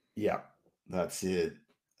 Yeah, that's it.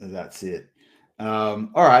 All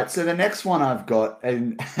right. So the next one I've got,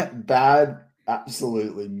 and Bad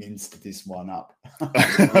absolutely minced this one up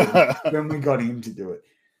when we got him to do it.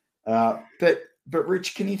 But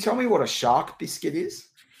Rich, can you tell me what a shark biscuit is?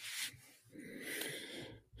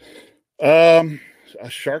 A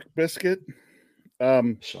shark biscuit?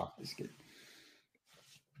 Shark biscuit.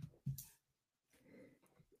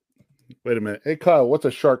 Wait a minute. Hey, Kyle, what's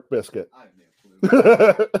a shark biscuit? I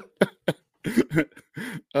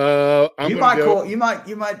have no clue. You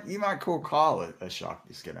might call Kyle a shark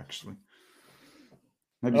biscuit, actually.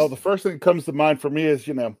 Maybe. Oh, the first thing that comes to mind for me is,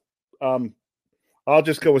 I'll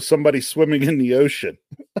just go with somebody swimming in the ocean.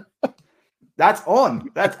 That's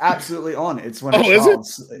on. That's absolutely on. It's when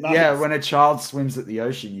when a child swims at the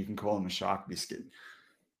ocean, you can call him a shark biscuit.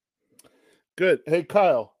 Good. Hey,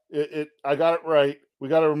 Kyle, I got it right. We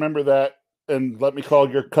got to remember that, and let me call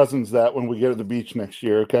your cousins that when we get to the beach next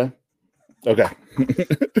year, okay? Okay.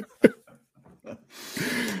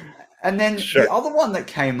 And then the other one that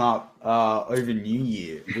came up over New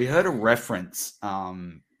Year, we heard a reference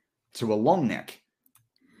to a long neck.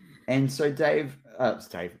 And so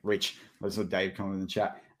Rich, I saw Dave come in the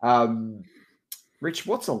chat. Rich,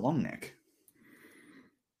 what's a long neck?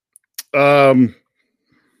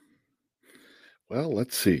 Well,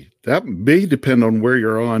 let's see. That may depend on where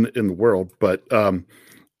you're on in the world, but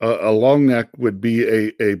a long neck would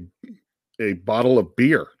be a bottle of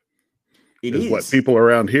beer. It is what people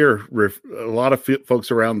around here, a lot of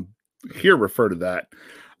folks around here refer to that.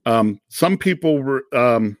 Some people,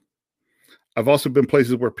 I've also been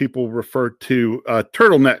places where people refer to a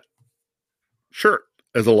turtleneck shirt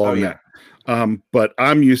as a long neck. But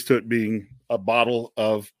I'm used to it being a bottle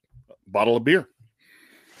of beer.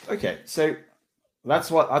 Okay, so that's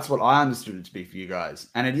what I understood it to be for you guys,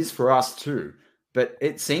 and it is for us too. But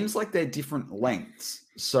it seems like they're different lengths.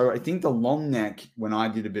 So I think the long neck, when I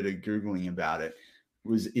did a bit of Googling about it,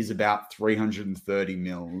 is about 330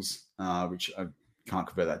 mils, which I can't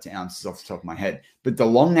convert that to ounces off the top of my head. But the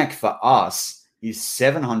long neck for us is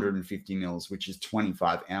 750 mils, which is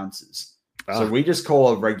 25 ounces. So we just call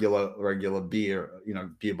a regular beer,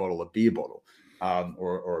 beer bottle, a beer bottle,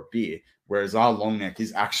 or a beer. Whereas our long neck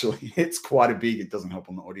is actually, it's quite a big, it doesn't help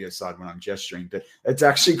on the audio side when I'm gesturing, but it's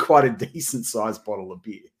actually quite a decent sized bottle of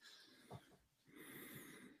beer.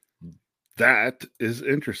 That is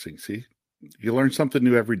interesting. See, you learn something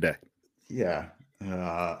new every day. Yeah.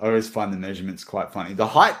 I always find the measurements quite funny. The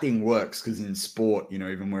height thing works because in sport,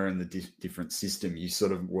 even we're in the different system, you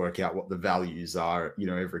sort of work out what the values are,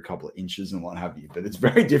 every couple of inches and what have you. But it's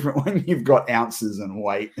very different when you've got ounces and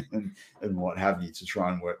weight and what have you to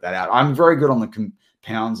try and work that out. I'm very good on the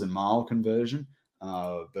pounds and mile conversion.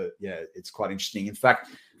 But yeah, it's quite interesting. In fact,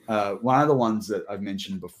 one of the ones that I've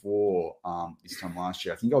mentioned before this time last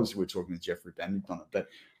year, I think we were talking with Jeffrey Bennett on it, but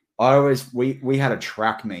we had a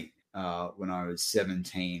track meet when I was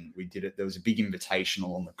 17. We did it. There was a big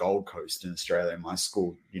invitational on the Gold Coast in Australia. My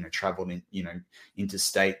school, traveled in,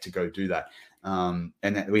 interstate to go do that. And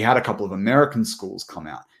then we had a couple of American schools come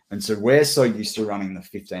out. And so we're so used to running the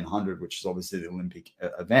 1500, which is obviously the Olympic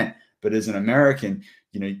event. But as an American,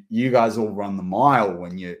 you guys all run the mile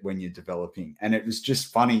when you're developing. And it was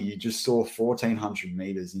just funny. You just saw 1400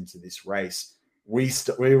 meters into this race. We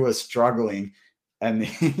were struggling. And,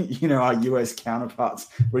 our US counterparts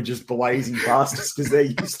were just blazing past us because they're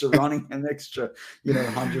used to running an extra,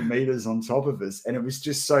 100 meters on top of us. And it was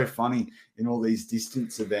just so funny in all these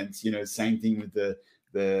distance events, same thing with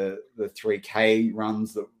the 3K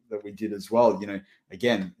runs that we did as well.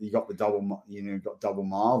 Again, you got the double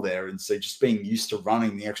mile there. And so just being used to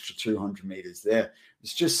running the extra 200 meters there,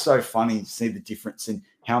 it's just so funny to see the difference in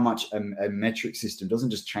how much a metric system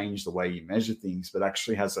doesn't just change the way you measure things, but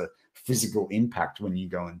actually has a physical impact when you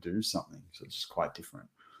go and do something. So it's just quite different.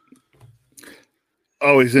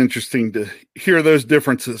 Always interesting to hear those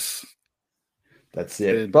differences. That's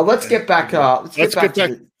it. But let's get back. Let's go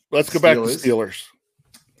back to Steelers.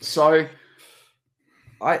 So,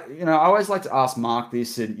 I always like to ask Mark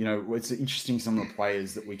this, and it's interesting some of the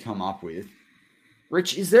players that we come up with.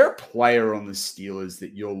 Rich, is there a player on the Steelers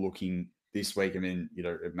that you're looking this week? I mean,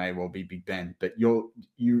 it may well be Big Ben, but you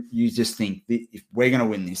just think that if we're going to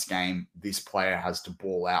win this game, this player has to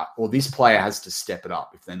ball out, or this player has to step it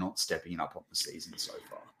up if they're not stepping it up on the season so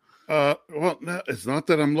far. Well, no, it's not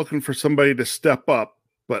that I'm looking for somebody to step up,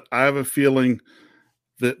 but I have a feeling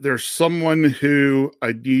that there's someone who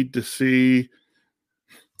I need to see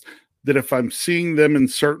that if I'm seeing them in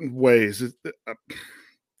certain ways,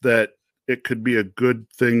 that it could be a good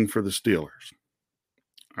thing for the Steelers.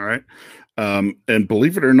 All right. And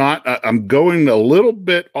believe it or not, I'm going a little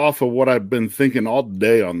bit off of what I've been thinking all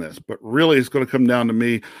day on this, but really it's going to come down to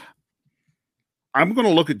me. I'm going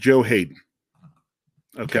to look at Joe Hayden.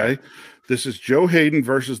 Okay. This is Joe Hayden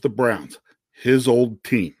versus the Browns, his old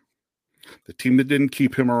team, the team that didn't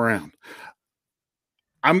keep him around.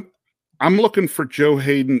 I'm looking for Joe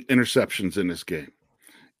Hayden interceptions in this game.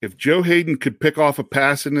 If Joe Hayden could pick off a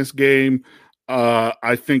pass in this game,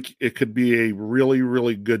 I think it could be a really,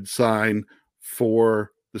 really good sign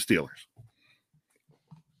for the Steelers.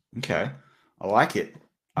 Okay. I like it.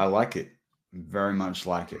 Very much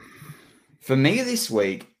like it. For me this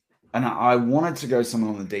week, and I wanted to go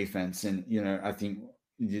someone on the defense, and, I think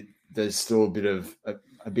there's still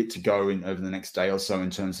a bit to go in over the next day or so in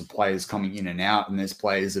terms of players coming in and out, and there's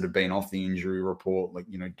players that have been off the injury report, like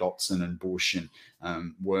Dotson and Bush and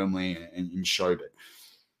Wormley and Shobit.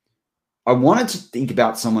 I wanted to think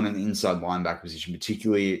about someone in the inside linebacker position,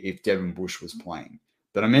 particularly if Devin Bush was playing,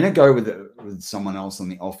 but I'm going to go with someone else on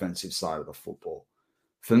the offensive side of the football.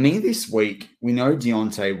 For me this week, we know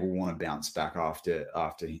Deontay will want to bounce back after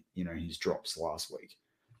his drops last week.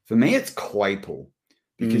 For me, it's Claypool.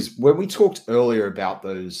 Because when we talked earlier about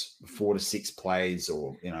those 4 to 6 plays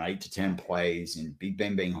or 8 to 10 plays and Big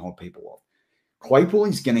Ben being hold people off, Claypool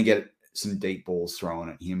is going to get some deep balls thrown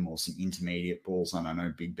at him or some intermediate balls. And I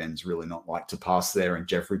know Big Ben's really not like to pass there. And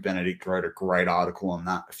Jeffrey Benedict wrote a great article on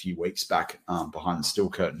that a few weeks back behind the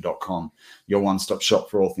steelcurtain.com, your one-stop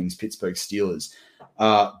shop for all things Pittsburgh Steelers.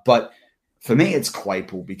 But for me, it's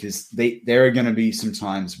Claypool because there are going to be some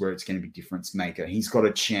times where it's going to be difference maker. He's got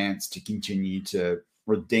a chance to continue to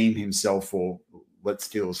redeem himself, or let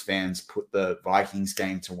Steelers fans put the Vikings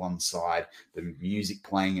game to one side, the music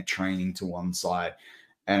playing at training to one side.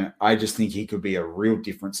 And I just think he could be a real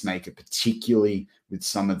difference maker, particularly with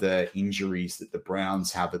some of the injuries that the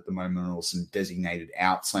Browns have at the moment, or some designated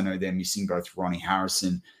outs. I know they're missing both Ronnie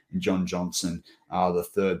Harrison and John Johnson, the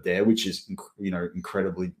third there, which is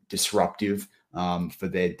incredibly disruptive for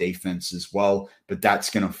their defense as well. But that's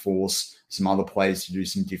going to force some other players to do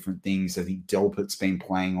some different things. I think Delpit's been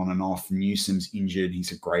playing on and off. Newsom's injured.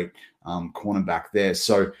 He's a great cornerback there.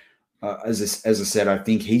 So as I said, I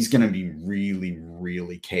think he's going to be really,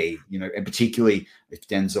 really key, and particularly if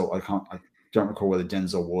Denzel, I don't recall whether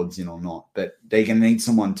Denzel Ward's in or not, but they're going to need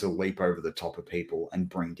someone to leap over the top of people and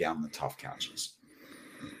bring down the tough catches.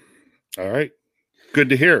 All right. Good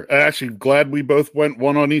to hear. Actually, glad we both went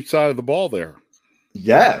one on each side of the ball there.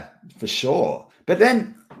 Yeah, for sure. But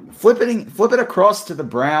then flip it across to the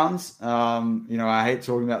Browns. I hate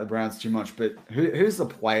talking about the Browns too much, but who's the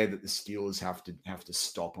player that the Steelers have to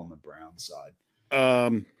stop on the Browns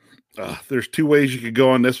side? There's 2 ways you could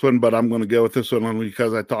go on this one, but I'm going to go with this one only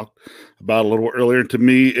because I talked about it a little earlier. To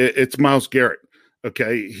me, it's Myles Garrett.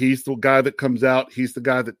 Okay, he's the guy that comes out. He's the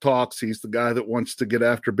guy that talks. He's the guy that wants to get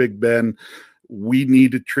after Big Ben. We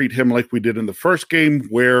need to treat him like we did in the first game,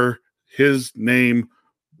 where his name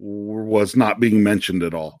was not being mentioned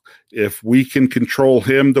at all. If we can control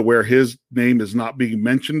him to where his name is not being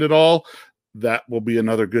mentioned at all, that will be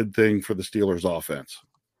another good thing for the Steelers offense.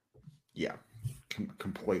 Yeah,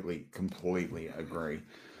 completely agree.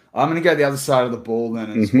 I'm going to go the other side of the ball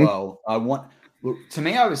then as well. To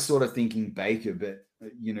me, I was sort of thinking Baker, but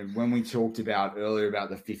when we talked about earlier about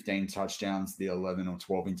the 15 touchdowns, the 11 or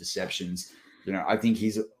 12 interceptions, I think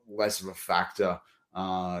he's less of a factor,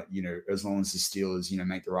 as long as the Steelers,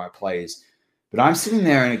 make the right plays. But I'm sitting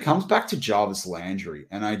there and it comes back to Jarvis Landry,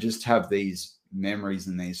 and I just have these memories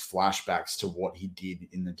and these flashbacks to what he did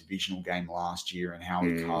in the divisional game last year and how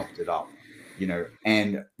he carved it up,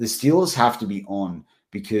 and the Steelers have to be on,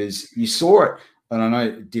 because you saw it, and I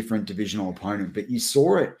know different divisional opponent, but you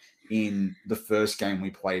saw it in the first game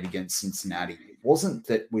we played against Cincinnati. It wasn't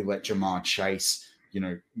that we let Jamar Chase,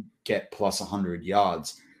 get plus 100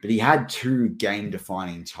 yards, but he had 2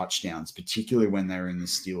 game-defining touchdowns, particularly when they were in the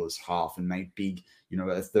Steelers' half and made big, a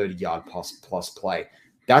 30-yard plus play.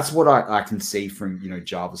 that's what I can see from,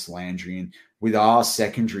 Jarvis Landry. And with our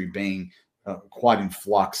secondary being quite in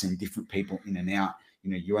flux and different people in and out,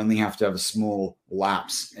 you only have to have a small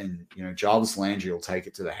lapse and, Jarvis Landry will take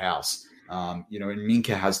it to the house. And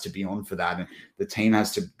Minka has to be on for that. And the team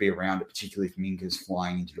has to be around it, particularly if Minka's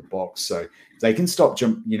flying into the box. So if they can stop,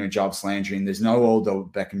 Jarvis Landry, and there's no Odell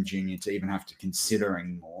Beckham Jr. to even have to consider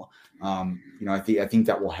anymore. I think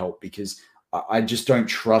that will help, because I just don't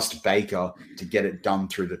trust Baker to get it done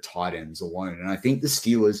through the tight ends alone. And I think the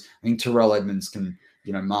Steelers, Terrell Edmonds can,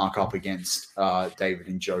 mark up against David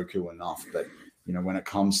Njoku enough. But, when it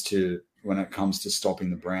comes to stopping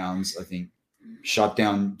the Browns, I think shut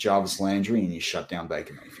down Jarvis Landry and you shut down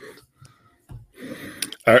Baker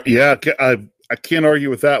Mayfield. Yeah, I can't argue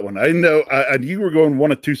with that one. I know I knew you were going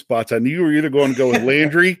one of two spots. I knew you were either going to go with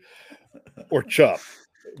Landry or Chubb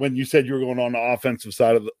when you said you were going on the offensive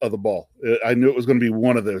side of the ball. I knew it was going to be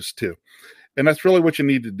one of those two. And that's really what you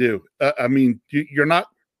need to do. You're not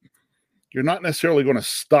necessarily going to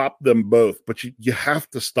stop them both, but you have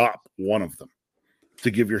to stop one of them to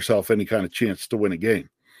give yourself any kind of chance to win a game.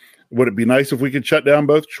 Would it be nice if we could shut down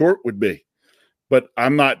both? Sure, it would be. But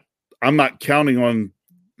I'm not counting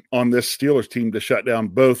on this Steelers team to shut down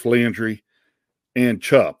both Landry and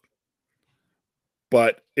Chubb.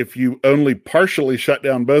 But if you only partially shut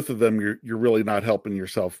down both of them, you're really not helping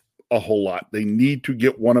yourself a whole lot. They need to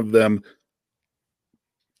get one of them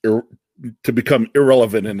to become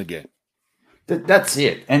irrelevant in the game. That's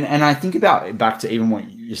it. And I think about back to even what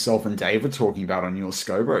yourself and Dave were talking about on your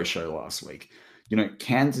Scobro show last week.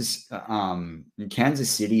 Kansas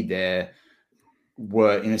City there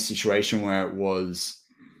were in a situation where it was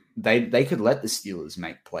they could let the Steelers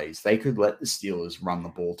make plays. They could let the Steelers run the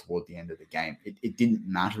ball toward the end of the game. It didn't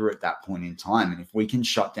matter at that point in time. And if we can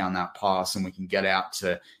shut down that pass and we can get out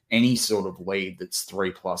to any sort of lead that's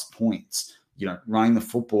 3+ points, running the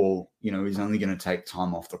football, is only going to take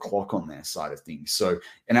time off the clock on their side of things. So,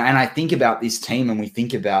 and I think about this team and we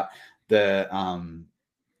think about the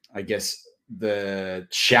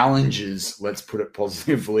challenges, let's put it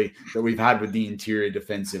positively, that we've had with the interior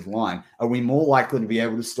defensive line. Are we more likely to be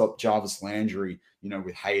able to stop Jarvis Landry,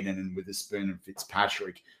 with Hayden and Witherspoon and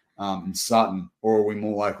Fitzpatrick and Sutton, or are we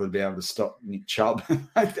more likely to be able to stop Nick Chubb?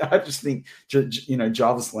 I just think,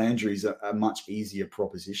 Jarvis Landry is a much easier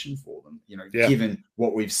proposition for them, given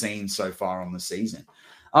what we've seen so far on the season.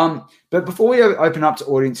 But before we open up to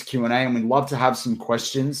audience Q&A, and we'd love to have some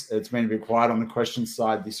questions. It's been a bit quiet on the questions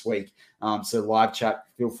side this week. So live chat,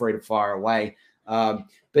 feel free to fire away.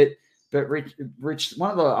 But Rich,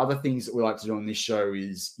 one of the other things that we like to do on this show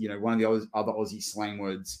is, one of the other Aussie slang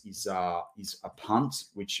words is a punt,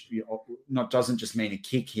 which doesn't just mean a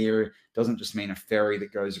kick here, doesn't just mean a ferry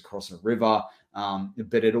that goes across a river,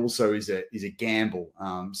 but it also is a gamble.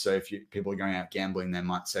 So if people are going out gambling, they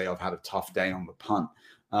might say, I've had a tough day on the punt.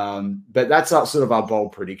 But that's sort of our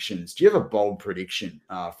bold predictions. Do you have a bold prediction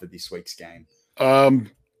for this week's game?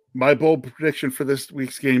 My bold prediction for this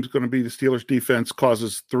week's game is going to be the Steelers defense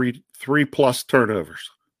causes 3+ turnovers.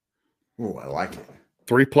 Oh, I like it.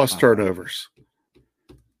 3+ turnovers.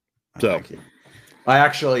 I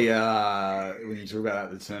actually, when you talk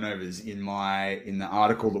about the turnovers, in the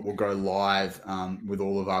article that will go live with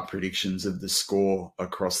all of our predictions of the score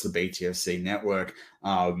across the BTSC network,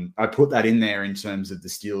 I put that in there in terms of the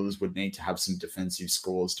Steelers would need to have some defensive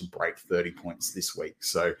scores to break 30 points this week.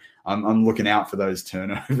 So I'm looking out for those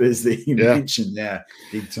turnovers that you mentioned there,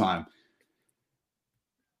 big time.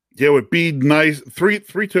 Yeah, it would be nice. Three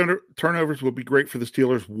turnovers would be great for the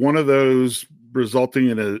Steelers. One of those resulting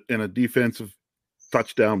in a defensive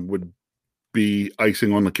touchdown would be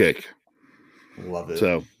icing on the cake. Love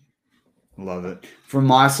it. From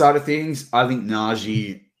my side of things, I think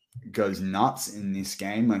Najee goes nuts in this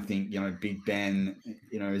game. I think, Big Ben,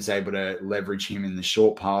 is able to leverage him in the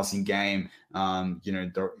short passing game.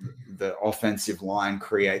 The offensive line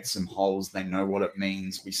creates some holes. They know what it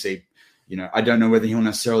means. We see, I don't know whether he'll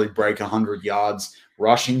necessarily break 100 yards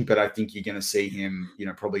rushing, but I think you're going to see him,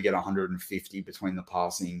 probably get 150 between the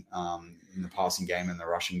passing in the passing game and the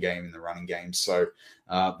rushing game and the running game. So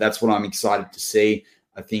that's what I'm excited to see.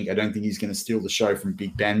 I don't think he's going to steal the show from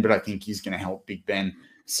Big Ben, but I think he's going to help Big Ben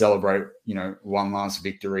celebrate, one last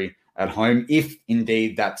victory at home, if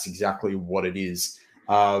indeed that's exactly what it is.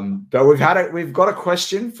 But we've got a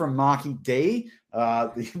question from Marky D,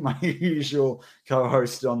 my usual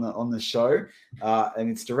co-host on the show, and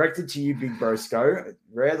it's directed to you, Big Brosco.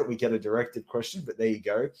 Rare that we get a directed question, but there you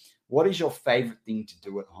go. What is your favorite thing to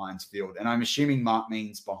do at Heinz Field? And I'm assuming Mark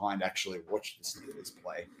means behind actually watch the Steelers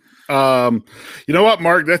play. You know what,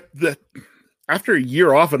 Mark? That after a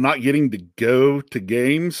year off of not getting to go to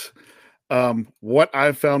games, What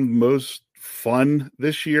I've found most fun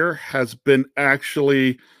this year has been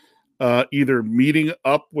actually either meeting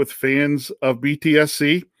up with fans of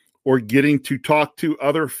BTSC or getting to talk to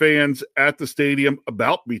other fans at the stadium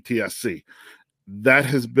about BTSC. That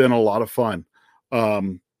has been a lot of fun.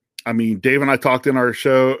 I mean, Dave and I talked in our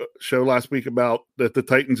show last week about the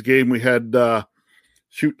Titans game. We had, I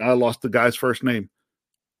lost the guy's first name.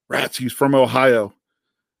 Rats, he's from Ohio.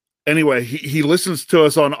 Anyway, he listens to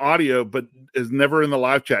us on audio, but is never in the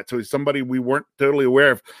live chat. So he's somebody we weren't totally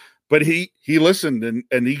aware of. But he listened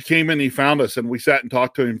and he came in, he found us, and we sat and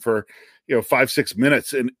talked to him for 5-6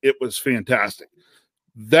 minutes, and it was fantastic.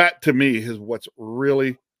 That to me is what's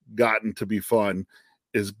really gotten to be fun,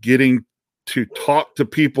 is getting to talk to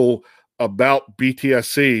people about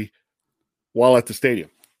BTSC while at the stadium.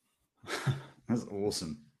 That's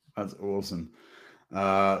awesome.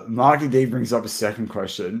 Marky D brings up a second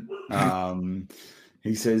question.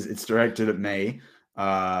 He says it's directed at me.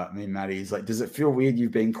 Matty. He's like, does it feel weird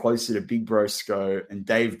you've been closer to Big Brosco and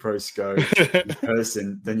Dave Brosco in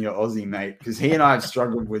person than your Aussie mate? Because he and I have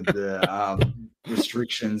struggled with the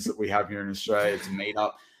restrictions that we have here in Australia to meet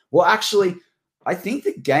up. Well, actually, I think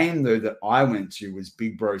the game, though, that I went to was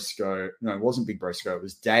Big Brosco. No, it wasn't Big Brosco. It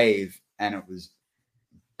was Dave, and it was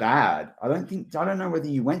bad. I don't know whether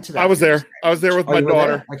you went to that. I was there. I was there with my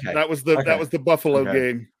daughter. Okay. That was the Buffalo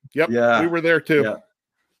game. Yep. Yeah. We were there too. Yeah.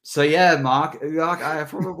 So yeah, Mark, I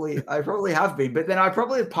probably have been, but then I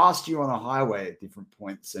probably have passed you on a highway at different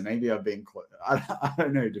points. So maybe I've been close. I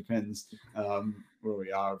don't know. It depends where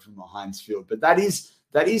we are from the Heinz Field, but that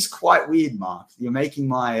is quite weird, Mark. You're making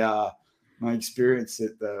my experience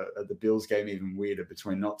at the Bills game even weirder,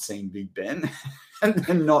 between not seeing Big Ben and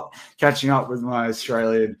then not catching up with my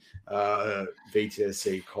Australian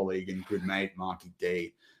BTSC colleague and good mate, Marky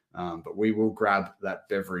D. But we will grab that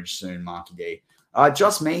beverage soon, Marky D.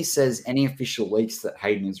 Just Me says, any official leaks that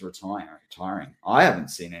Hayden is retiring? I haven't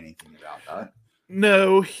seen anything about that.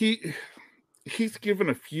 No, he's given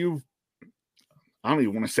a few, I don't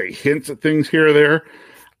even want to say hints at things here or there.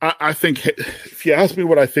 I think, if you ask me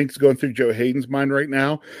what I think is going through Joe Hayden's mind right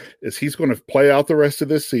now, is he's going to play out the rest of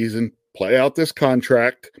this season, play out this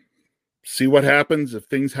contract, see what happens. If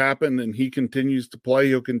things happen and he continues to play,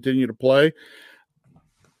 he'll continue to play.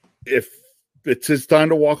 If it's his time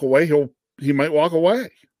to walk away, he might walk away.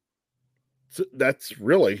 So that's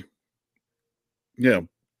really, in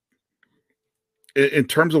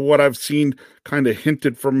terms of what I've seen kind of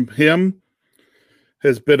hinted from him,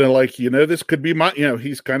 has been this could be my,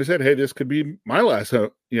 he's kind of said, hey, this could be my last,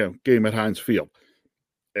 game at Heinz Field.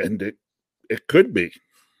 And it could be,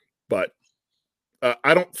 but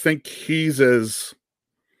I don't think he's as,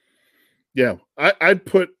 I'd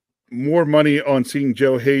put more money on seeing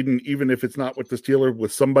Joe Hayden, even if it's not with the Steelers,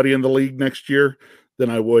 with somebody in the league next year, than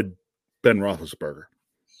I would Ben Roethlisberger.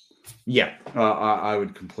 Yeah, I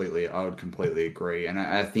would completely agree. And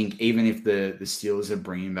I think even if the Steelers are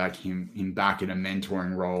bringing back him back in a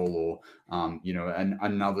mentoring role, or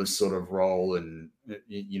another sort of role, and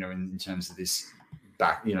in terms of this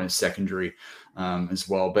back, secondary as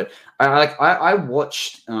well. But I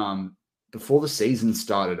watched before the season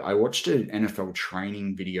started, I watched an NFL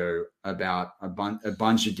training video about a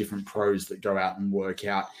bunch of different pros that go out and work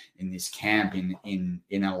out in this camp in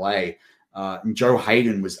LA. And Joe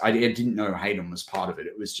Hayden I didn't know Hayden was part of it.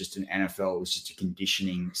 It was just an NFL, it was just a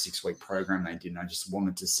conditioning 6-week program they did. And I just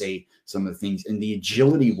wanted to see some of the things and the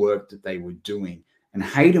agility work that they were doing. And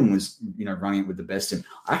Hayden was, running it with the best. And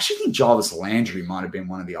I actually think Jarvis Landry might have been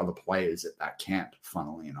one of the other players at that camp,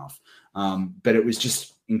 funnily enough. But it was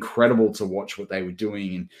just incredible to watch what they were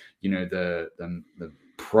doing, and, the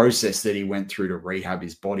process that he went through to rehab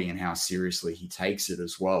his body and how seriously he takes it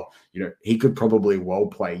as well. He could probably well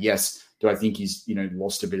play. Yes. Do I think he's,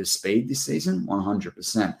 lost a bit of speed this season?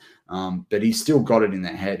 100%. But he's still got it in the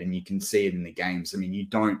head, and you can see it in the games. I mean, you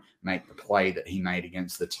don't make the play that he made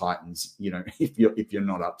against the Titans, if you're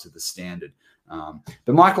not up to the standard.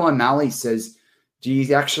 But Michael O'Malley says, do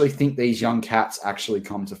you actually think these young cats actually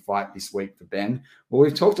come to fight this week for Ben? Well,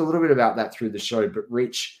 we've talked a little bit about that through the show, but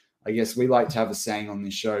Rich, I guess we like to have a saying on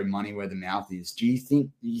this show, money where the mouth is. Do you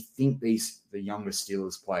think the younger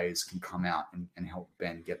Steelers players can come out and help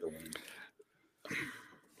Ben get the win?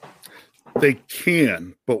 They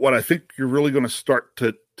can, but what I think you're really going to start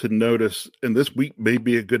to notice, and this week may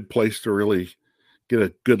be a good place to really get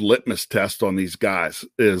a good litmus test on these guys,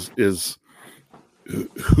 is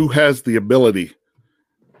who has the ability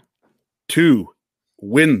to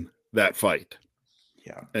win that fight.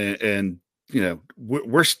 Yeah. And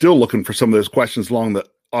we're still looking for some of those questions along the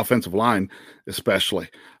offensive line, especially,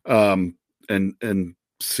 and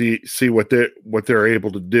see what they're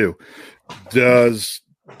able to do. does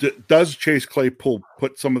Chase Claypool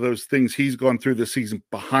put some of those things he's gone through this season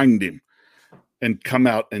behind him and come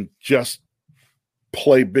out and just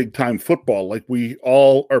play big-time football like we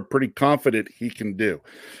all are pretty confident he can do?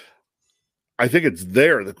 I think it's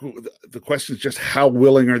there. The question is just how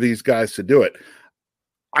willing are these guys to do it?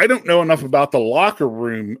 I don't know enough about the locker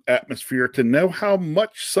room atmosphere to know how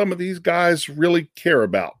much some of these guys really care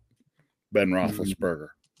about Ben Roethlisberger.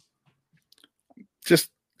 Just,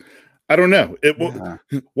 I don't know.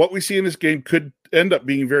 What we see in this game could end up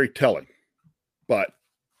being very telling, but.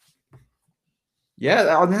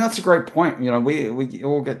 Yeah, I mean, that's a great point. You know, we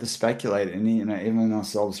all get to speculate, and you know, even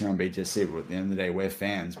ourselves here on BTSC, but at the end of the day, we're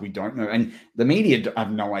fans. We don't know, and the media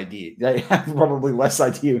have no idea. They have probably less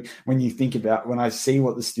idea when you think about when I see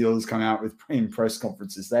what the Steelers come out with in press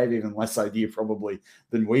conferences. They have even less idea probably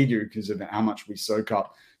than we do because of how much we soak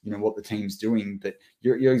up, you know, what the team's doing. But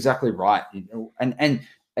you're exactly right. You know, and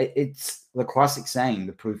it's the classic saying: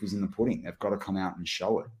 the proof is in the pudding. They've got to come out and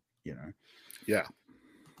show it. You know. Yeah.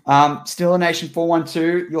 Steeler Nation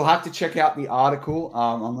 412. You'll have to check out the article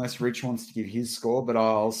unless Rich wants to give his score, but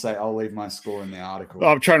I'll leave my score in the article.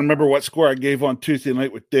 I'm trying to remember what score I gave on Tuesday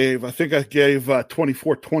night with Dave. I think I gave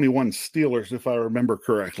 24-21 Steelers, if I remember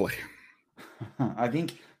correctly. I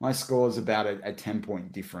think my score is about a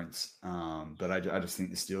 10-point difference, but I just think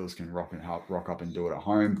the Steelers can rock up and do it at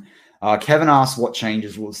home. Kevin asked, what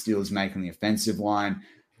changes will the Steelers make on the offensive line?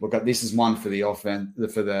 Look, this is one for the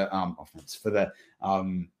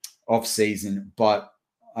off season, but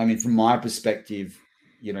I mean, from my perspective,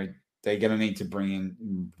 you know, they're going to need to bring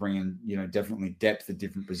in, you know, definitely depth at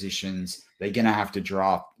different positions. They're going to have to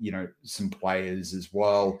draft, you know, some players as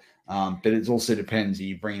well. But it also depends. Are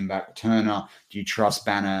you bringing back Turner? Do you trust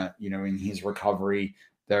Banner, you know, in his recovery?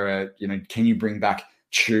 Can you bring back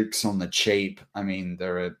Chooks on the cheap? I mean,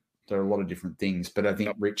 there are a lot of different things, but I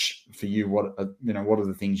think, Rich, for you, what are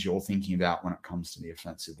the things you're thinking about when it comes to the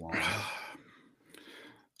offensive line?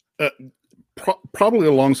 Probably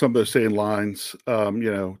along some of those same lines.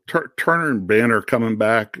 Turner and Banner coming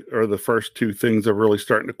back are the first two things I'm really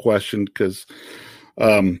starting to question because,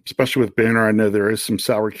 especially with Banner, I know there is some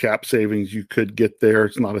salary cap savings you could get there.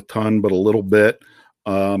 It's not a ton, but a little bit.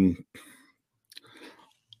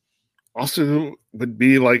 Also would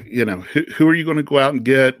be like, you know, who are you going to go out and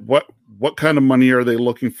get? What kind of money are they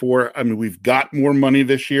looking for? I mean, we've got more money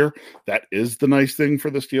this year. That is the nice thing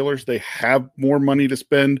for the Steelers. They have more money to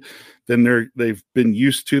spend than they've been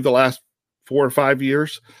used to the last 4 or 5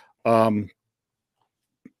 years. The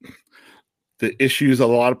issues a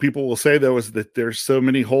lot of people will say, though, is that there's so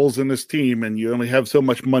many holes in this team and you only have so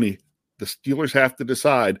much money. The Steelers have to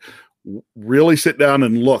decide, really sit down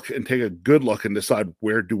and look and take a good look and decide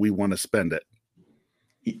where do we want to spend it.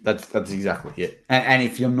 That's exactly it. And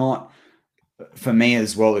if you're not, for me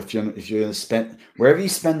as well, if you're going to spend wherever you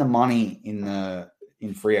spend the money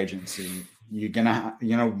in free agency, you're gonna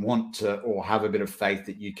want to or have a bit of faith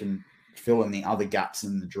that you can fill in the other gaps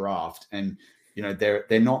in the draft. And you know they're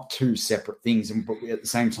not two separate things. And but at the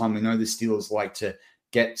same time, we know the Steelers like to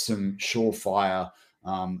get some surefire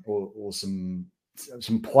or some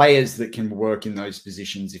players that can work in those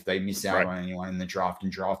positions if they miss out on anyone in the draft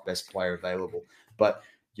and draft best player available. But,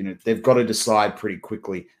 you know, they've got to decide pretty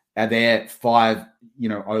quickly. Are there 5, you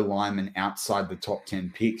know, O linemen outside the top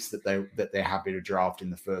 10 picks that they're happy to draft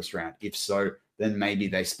in the first round? If so, then maybe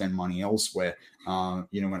they spend money elsewhere. When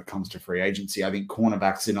it comes to free agency, I think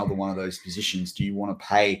cornerback's another one of those positions. Do you want to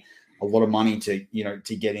pay a lot of money to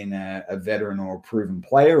get in a veteran or a proven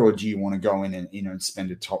player, or do you want to go in and, you know,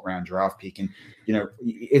 spend a top round draft pick? And, you know,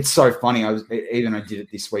 it's so funny. I did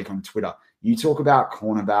it this week on Twitter. You talk about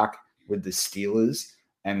cornerback with the Steelers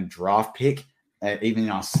and a draft pick. Even in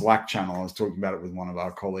our Slack channel, I was talking about it with one of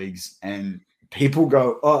our colleagues, and people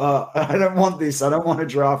go, I don't want this. I don't want to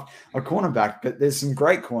draft a cornerback, but there's some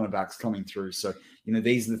great cornerbacks coming through. So, you know,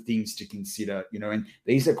 these are the things to consider, you know, and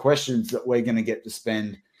these are questions that we're going to get to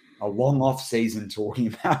spend a long off season talking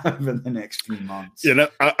about over the next few months. You know,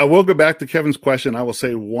 I will go back to Kevin's question. I will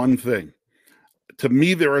say one thing. To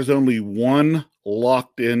me, there is only one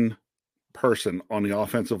locked in person on the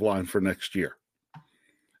offensive line for next year.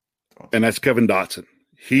 And that's Kevin Dotson.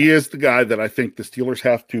 He is the guy that I think the Steelers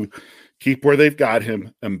have to keep where they've got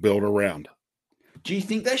him and build around. Do you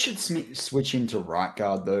think they should switch into right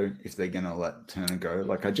guard, though, if they're going to let Turner go?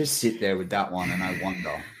 Like, I just sit there with that one and I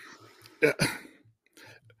wonder.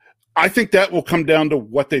 I think that will come down to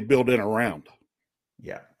what they build in around.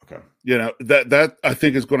 Yeah. Okay. You know, that I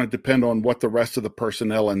think is going to depend on what the rest of the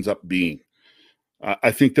personnel ends up being. I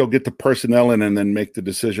think they'll get the personnel in and then make the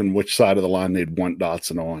decision which side of the line they'd want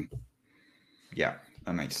Dotson on. Yeah,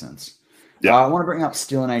 that makes sense. Yeah. I want to bring up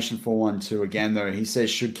Steeler Nation 412 again, though. He says,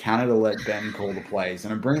 should Canada let Ben call the plays?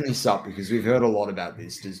 And I'm bringing this up because we've heard a lot about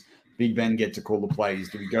this. Does Big Ben get to call the plays?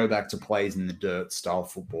 Do we go back to plays in the dirt style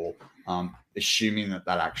football? Assuming that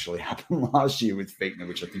actually happened last year with Fichtner,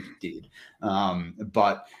 which I think it did.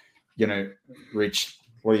 But, Rich,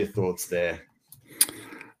 what are your thoughts there?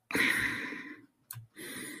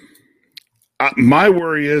 My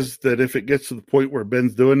worry is that if it gets to the point where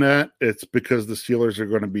Ben's doing that, it's because the Steelers are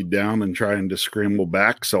going to be down and trying to scramble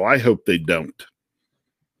back. So I hope they don't.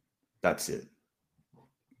 That's it.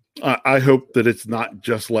 I hope that it's not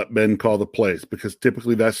just let Ben call the plays, because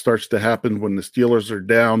typically that starts to happen when the Steelers are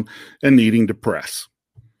down and needing to press.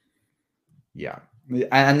 Yeah.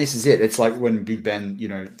 And this is it. It's like when Big Ben,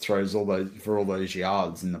 throws all those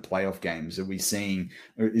yards in the playoff games. Are we seeing?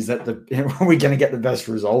 Are we going to get the best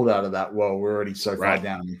result out of that? Well, we're already so far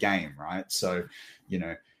down in the game, right? So,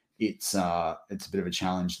 it's a bit of a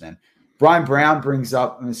challenge then. Brian Brown brings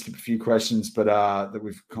up. I'm going to skip a few questions, but that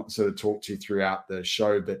we've sort of talked to throughout the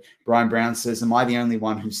show. But Brian Brown says, "Am I the only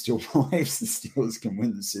one who still believes the Steelers can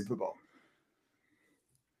win the Super Bowl?"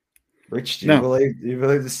 Rich, do you believe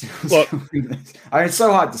the Steelers? I mean, it's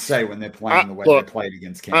so hard to say when they're playing the way they played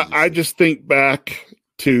against Kansas City. I just think back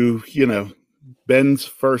to, Ben's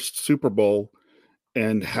first Super Bowl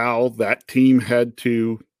and how that team had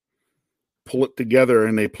to pull it together,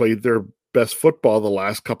 and they played their best football the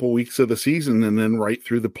last couple of weeks of the season and then right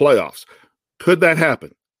through the playoffs. Could that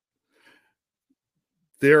happen?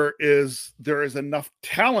 There is enough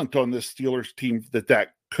talent on this Steelers team that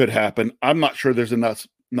could happen. I'm not sure there's enough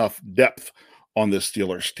depth on this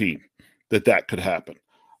Steelers team that could happen.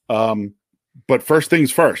 But first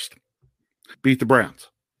things first, beat the Browns.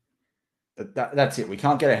 That's it. We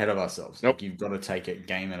can't get ahead of ourselves. Nope. Like, you've got to take it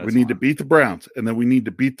game at a time. We need to beat the Browns, and then we need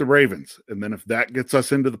to beat the Ravens. And then if that gets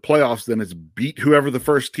us into the playoffs, then it's beat whoever the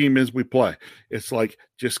first team is we play. It's like,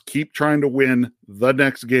 just keep trying to win the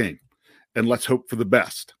next game, and let's hope for the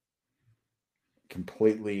best.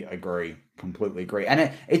 Completely agree.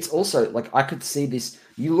 And it's also like, I could see this.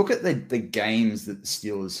 You look at the games that the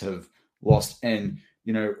Steelers have lost, and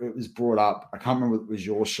it was brought up. I can't remember if it was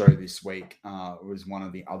your show this week. It was one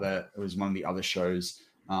of the other shows,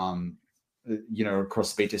 across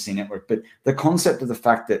the BTSC network. But the concept of the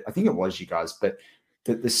fact that, I think it was you guys, but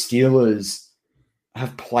that the Steelers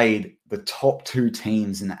have played the top two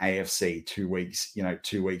teams in the AFC 2 weeks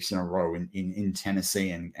in a row in Tennessee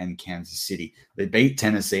and Kansas City. They beat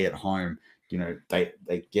Tennessee at home. They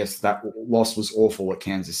guess that loss was awful at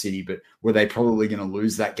Kansas City, but were they probably going to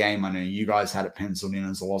lose that game? I know you guys had it penciled in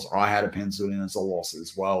as a loss. I had it penciled in as a loss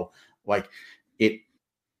as well. The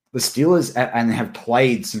Steelers and have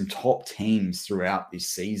played some top teams throughout this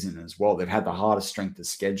season as well. They've had the hardest strength of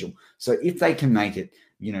schedule. So if they can make it,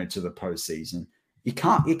 to the postseason, you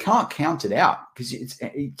can't count it out, because it's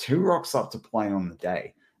 2 rocks up to play on the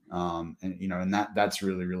day. And that's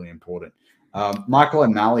really, really important. Michael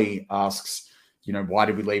O'Malley asks, why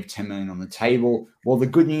did we leave $10 million on the table? Well, the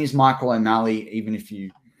good news, Michael O'Malley, even if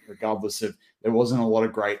regardless of, there wasn't a lot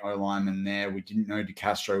of great O-linemen there. We didn't know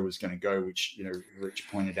DeCastro was going to go, which, Rich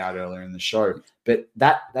pointed out earlier in the show. But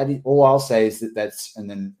that is all I'll say, is that's, and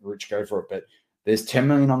then Rich, go for it. But there's $10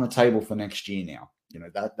 million on the table for next year now.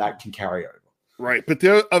 That can carry over. Right. But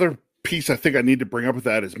the other piece I think I need to bring up with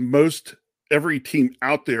that is every team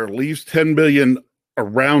out there leaves $10 million,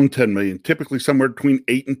 around $10 million, typically somewhere between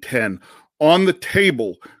 8 and 10 on the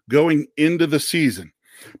table going into the season,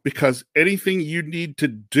 because anything you need to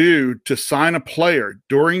do to sign a player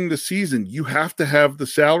during the season, you have to have the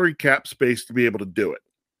salary cap space to be able to do it.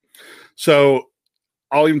 So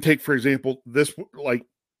I'll even take, for example, this, like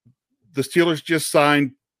the Steelers just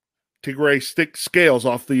signed Tigray Scales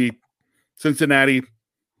off the Cincinnati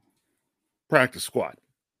practice squad.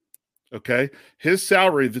 Okay. His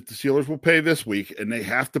salary that the Steelers will pay this week, and they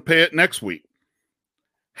have to pay it next week,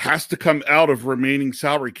 has to come out of remaining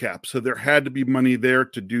salary cap. So there had to be money there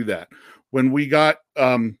to do that. When we got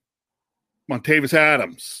Montavious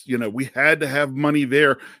Adams, we had to have money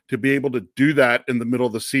there to be able to do that in the middle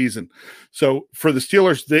of the season. So for the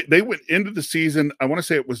Steelers, they went into the season, I want to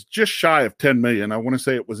say it was just shy of 10 million. I want to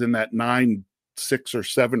say it was in that 9, 6 or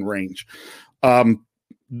 7 range.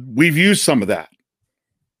 We've used some of that.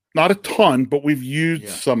 Not a ton, but we've used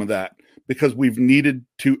some of that because we've needed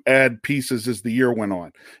to add pieces as the year went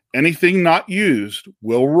on. Anything not used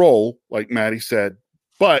will roll, like Matty said.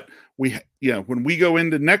 But when we go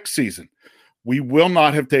into next season, we will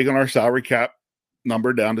not have taken our salary cap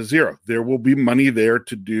number down to 0. There will be money there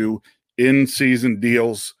to do in-season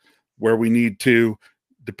deals where we need to,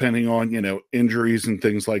 depending on, injuries and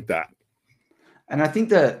things like that. And I think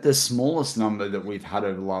the smallest number that we've had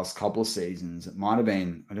over the last couple of seasons, it might have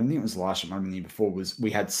been, I don't think it was last year, it might have been the year before, was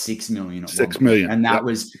we had 6 million at 6 million. And that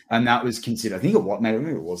was considered, I think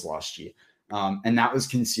maybe it was last year. And that was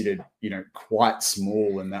considered, quite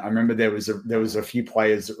small. And I remember there was a few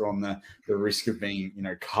players that were on the risk of being,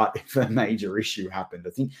 cut if a major issue happened. I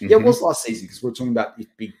think, it was last season, because we're talking about if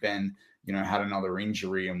Big Ben, had another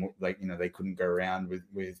injury and they couldn't go around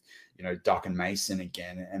with Duck and Mason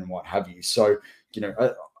again and what have you. So,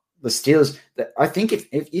 the Steelers, I think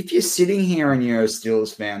if you're sitting here and you're a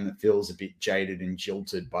Steelers fan that feels a bit jaded and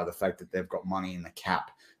jilted by the fact that they've got money in the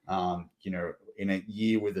cap, in a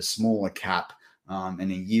year with a smaller cap,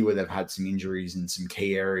 and a year where they've had some injuries in some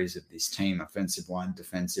key areas of this team, offensive line,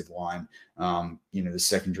 defensive line, the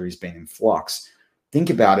secondary's been in flux. Think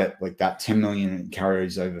about it, like that 10 million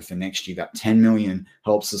carries over for next year. That 10 million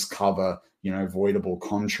helps us cover, voidable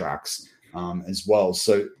contracts as well.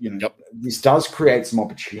 So, This does create some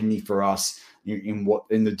opportunity for us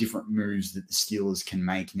in the different moves that the Steelers can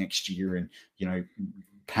make next year, and,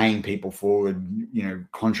 paying people forward,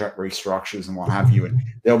 contract restructures and what have you. And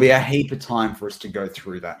there'll be a heap of time for us to go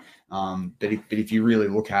through that. But if you really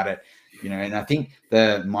look at it, and I think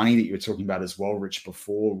the money that you were talking about as well, Rich,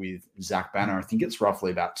 before with Zach Banner, I think it's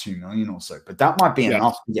roughly about 2 million or so. But that might be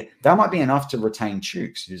enough. Yeah, that might be enough to retain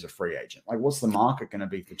Chooks, who's a free agent. Like, what's the market going to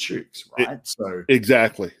be for Chooks, right?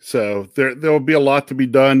 Exactly. So there'll be a lot to be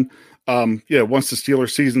done. Once the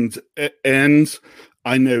Steelers season ends,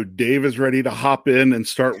 I know Dave is ready to hop in and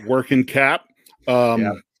start working cap.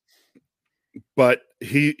 But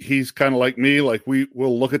he's kind of like me. Like,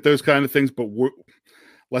 we'll look at those kind of things, but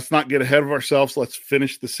let's not get ahead of ourselves. Let's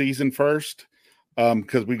finish the season first,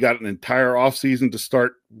 because we got an entire off season to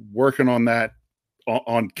start working on that,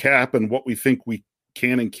 on cap and what we think we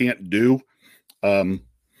can and can't do. And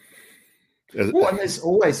there's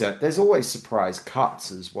always surprise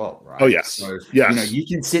cuts as well, right? Oh yes, so yes. You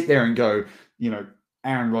can sit there and go,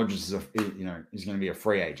 Aaron Rodgers is going to be a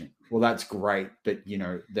free agent. Well, that's great, but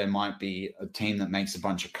there might be a team that makes a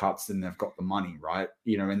bunch of cuts, and they've got the money, right?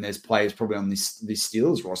 And there's players probably on this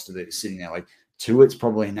Steelers roster that are sitting there. Like Tuitt's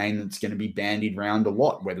probably a name that's going to be bandied around a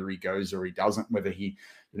lot, whether he goes or he doesn't. Whether he,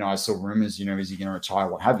 I saw rumors, is he going to retire?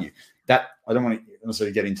 What have you? That I don't want to also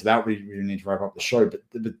get into that. We need to wrap up the show, but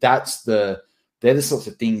they're the sorts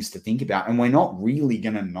of things to think about. And we're not really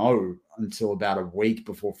going to know until about a week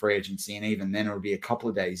before free agency. And even then, it'll be a couple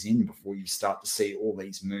of days in before you start to see all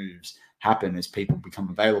these moves happen as people become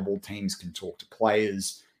available. Teams can talk to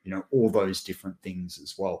players, all those different things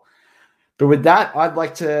as well. But with that, I'd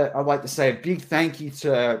like to say a big thank you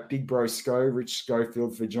to Big Bro Rich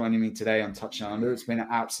Schofield, for joining me today on Touchdown Under. It's been an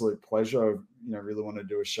absolute pleasure. I really want to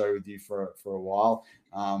do a show with you for a while.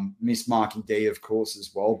 Miss Marky D, of course, as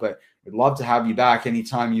well. But we'd love to have you back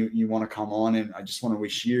anytime you want to come on. And I just want to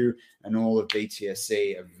wish you and all of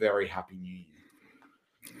BTSC a very happy New Year.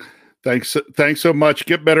 Thanks so much.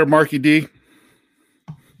 Get better, Marky D.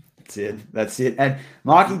 That's it. And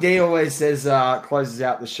Marky D always says, closes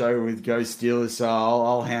out the show with "Go Steelers." So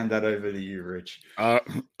I'll hand that over to you, Rich.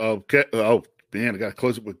 Okay. Oh man, I got to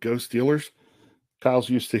close it with "Go Steelers." Kyle's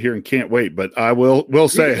used to hearing "Can't wait," but I will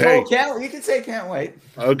say, hey, you can say "Can't wait."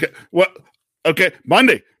 Okay. Well, okay.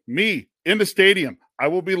 Monday, me in the stadium. I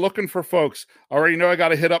will be looking for folks. I already know I got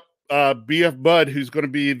to hit up BF Bud, who's going to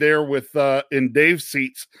be there with in Dave's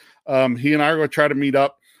seats. He and I are going to try to meet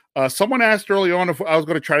up. Someone asked early on if I was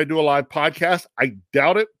going to try to do a live podcast. I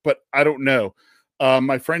doubt it, but I don't know.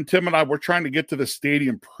 My friend Tim and I were trying to get to the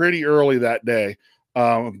stadium pretty early that day,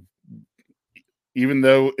 even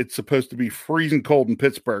though it's supposed to be freezing cold in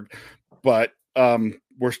Pittsburgh. But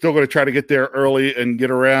we're still going to try to get there early and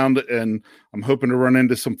get around, and I'm hoping to run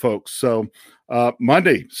into some folks. So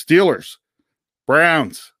Monday, Steelers,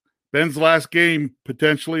 Browns, Ben's last game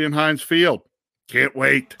potentially in Heinz Field. Can't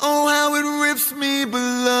wait. Oh, how it rips me, but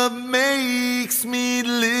love makes me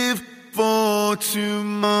live for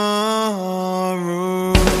tomorrow.